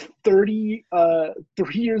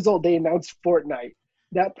 33 years old, they announced Fortnite,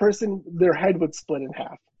 that person, their head would split in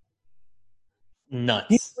half.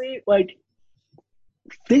 Nuts. Like,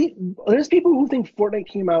 there's people who think Fortnite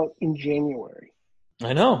came out in January.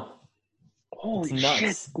 I know. Holy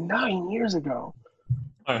shit, 9 years ago.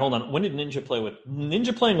 All right, hold on. When did Ninja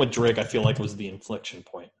playing with Drake, I feel like was the inflection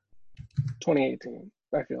point. 2018,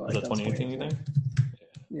 I feel like. Was that 2018, you think?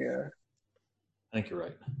 Yeah. I think you're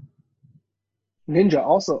right. Ninja,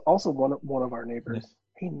 also one of our neighbors.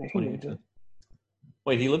 Hey, Ninja.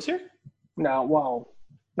 Wait, he lives here? No, well,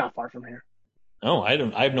 not far from here. Oh, I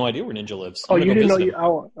have no idea where Ninja lives. Oh, you didn't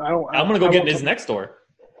know? I'm gonna go get in his next door.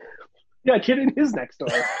 Yeah, get in his next door.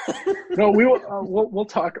 No, we'll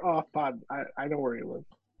talk off pod. I know where he lives.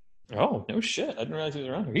 Oh, no shit! I didn't realize he was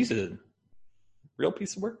around here. He's a real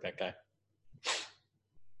piece of work, that guy.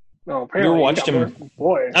 No, you ever watched him?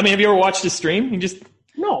 Boy, I mean, have you ever watched his stream? He just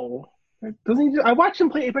no. Doesn't he? I watched him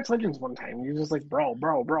play Apex Legends one time. He was just like, bro,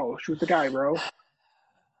 shoot the guy, bro.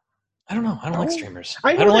 I don't know. I don't like streamers.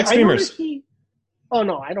 I don't like streamers. Oh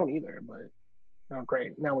no, I don't either. But oh,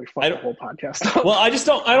 great. Now we fucked the whole podcast up. Well, I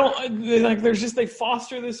don't like. There's just they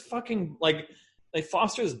foster this fucking they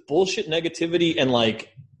foster this bullshit negativity and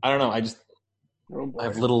I don't know. I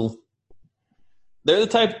have little. They're the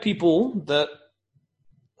type of people that.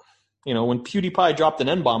 When PewDiePie dropped an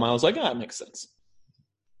N-bomb, I was like, it makes sense.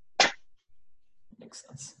 Makes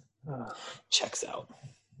sense. Checks out.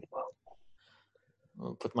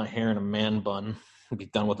 I'll put my hair in a man bun and be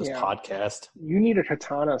done with this podcast. You need a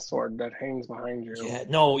katana sword that hangs behind you. Yeah,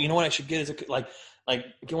 no, you know what I should get is get one of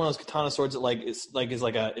those katana swords that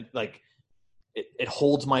It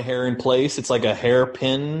holds my hair in place. It's like a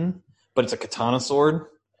hairpin, but it's a katana sword.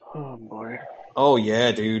 Oh, boy. Oh,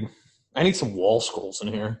 yeah, dude. I need some wall scrolls in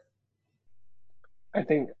here. All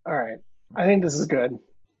right. I think this is good.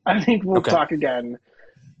 I think we'll Okay. talk again.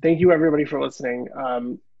 Thank you, everybody, for listening.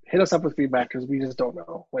 Hit us up with feedback because we just don't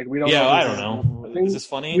know. Like, we don't know. Yeah, I don't know. Is this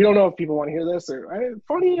funny? We don't know if people want to hear this or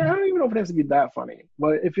funny. I don't even know if it has to be that funny.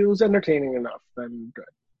 But if it was entertaining enough, then good.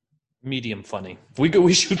 Medium funny.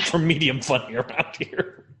 We shoot for medium funny around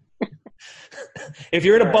here. If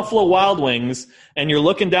you're at a Buffalo Wild Wings and you're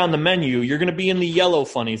looking down the menu, you're going to be in the yellow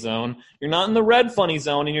funny zone. You're not in the red funny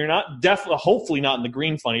zone, and you're not hopefully not in the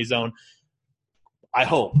green funny zone. I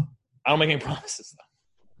hope. I don't make any promises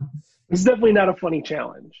though. This is definitely not a funny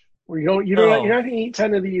challenge. Where you're not going to eat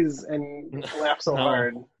 10 of these and laugh so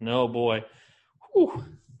hard. No, boy. Whew.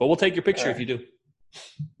 But we'll take your picture if you do.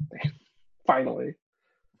 Finally.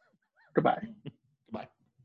 Goodbye.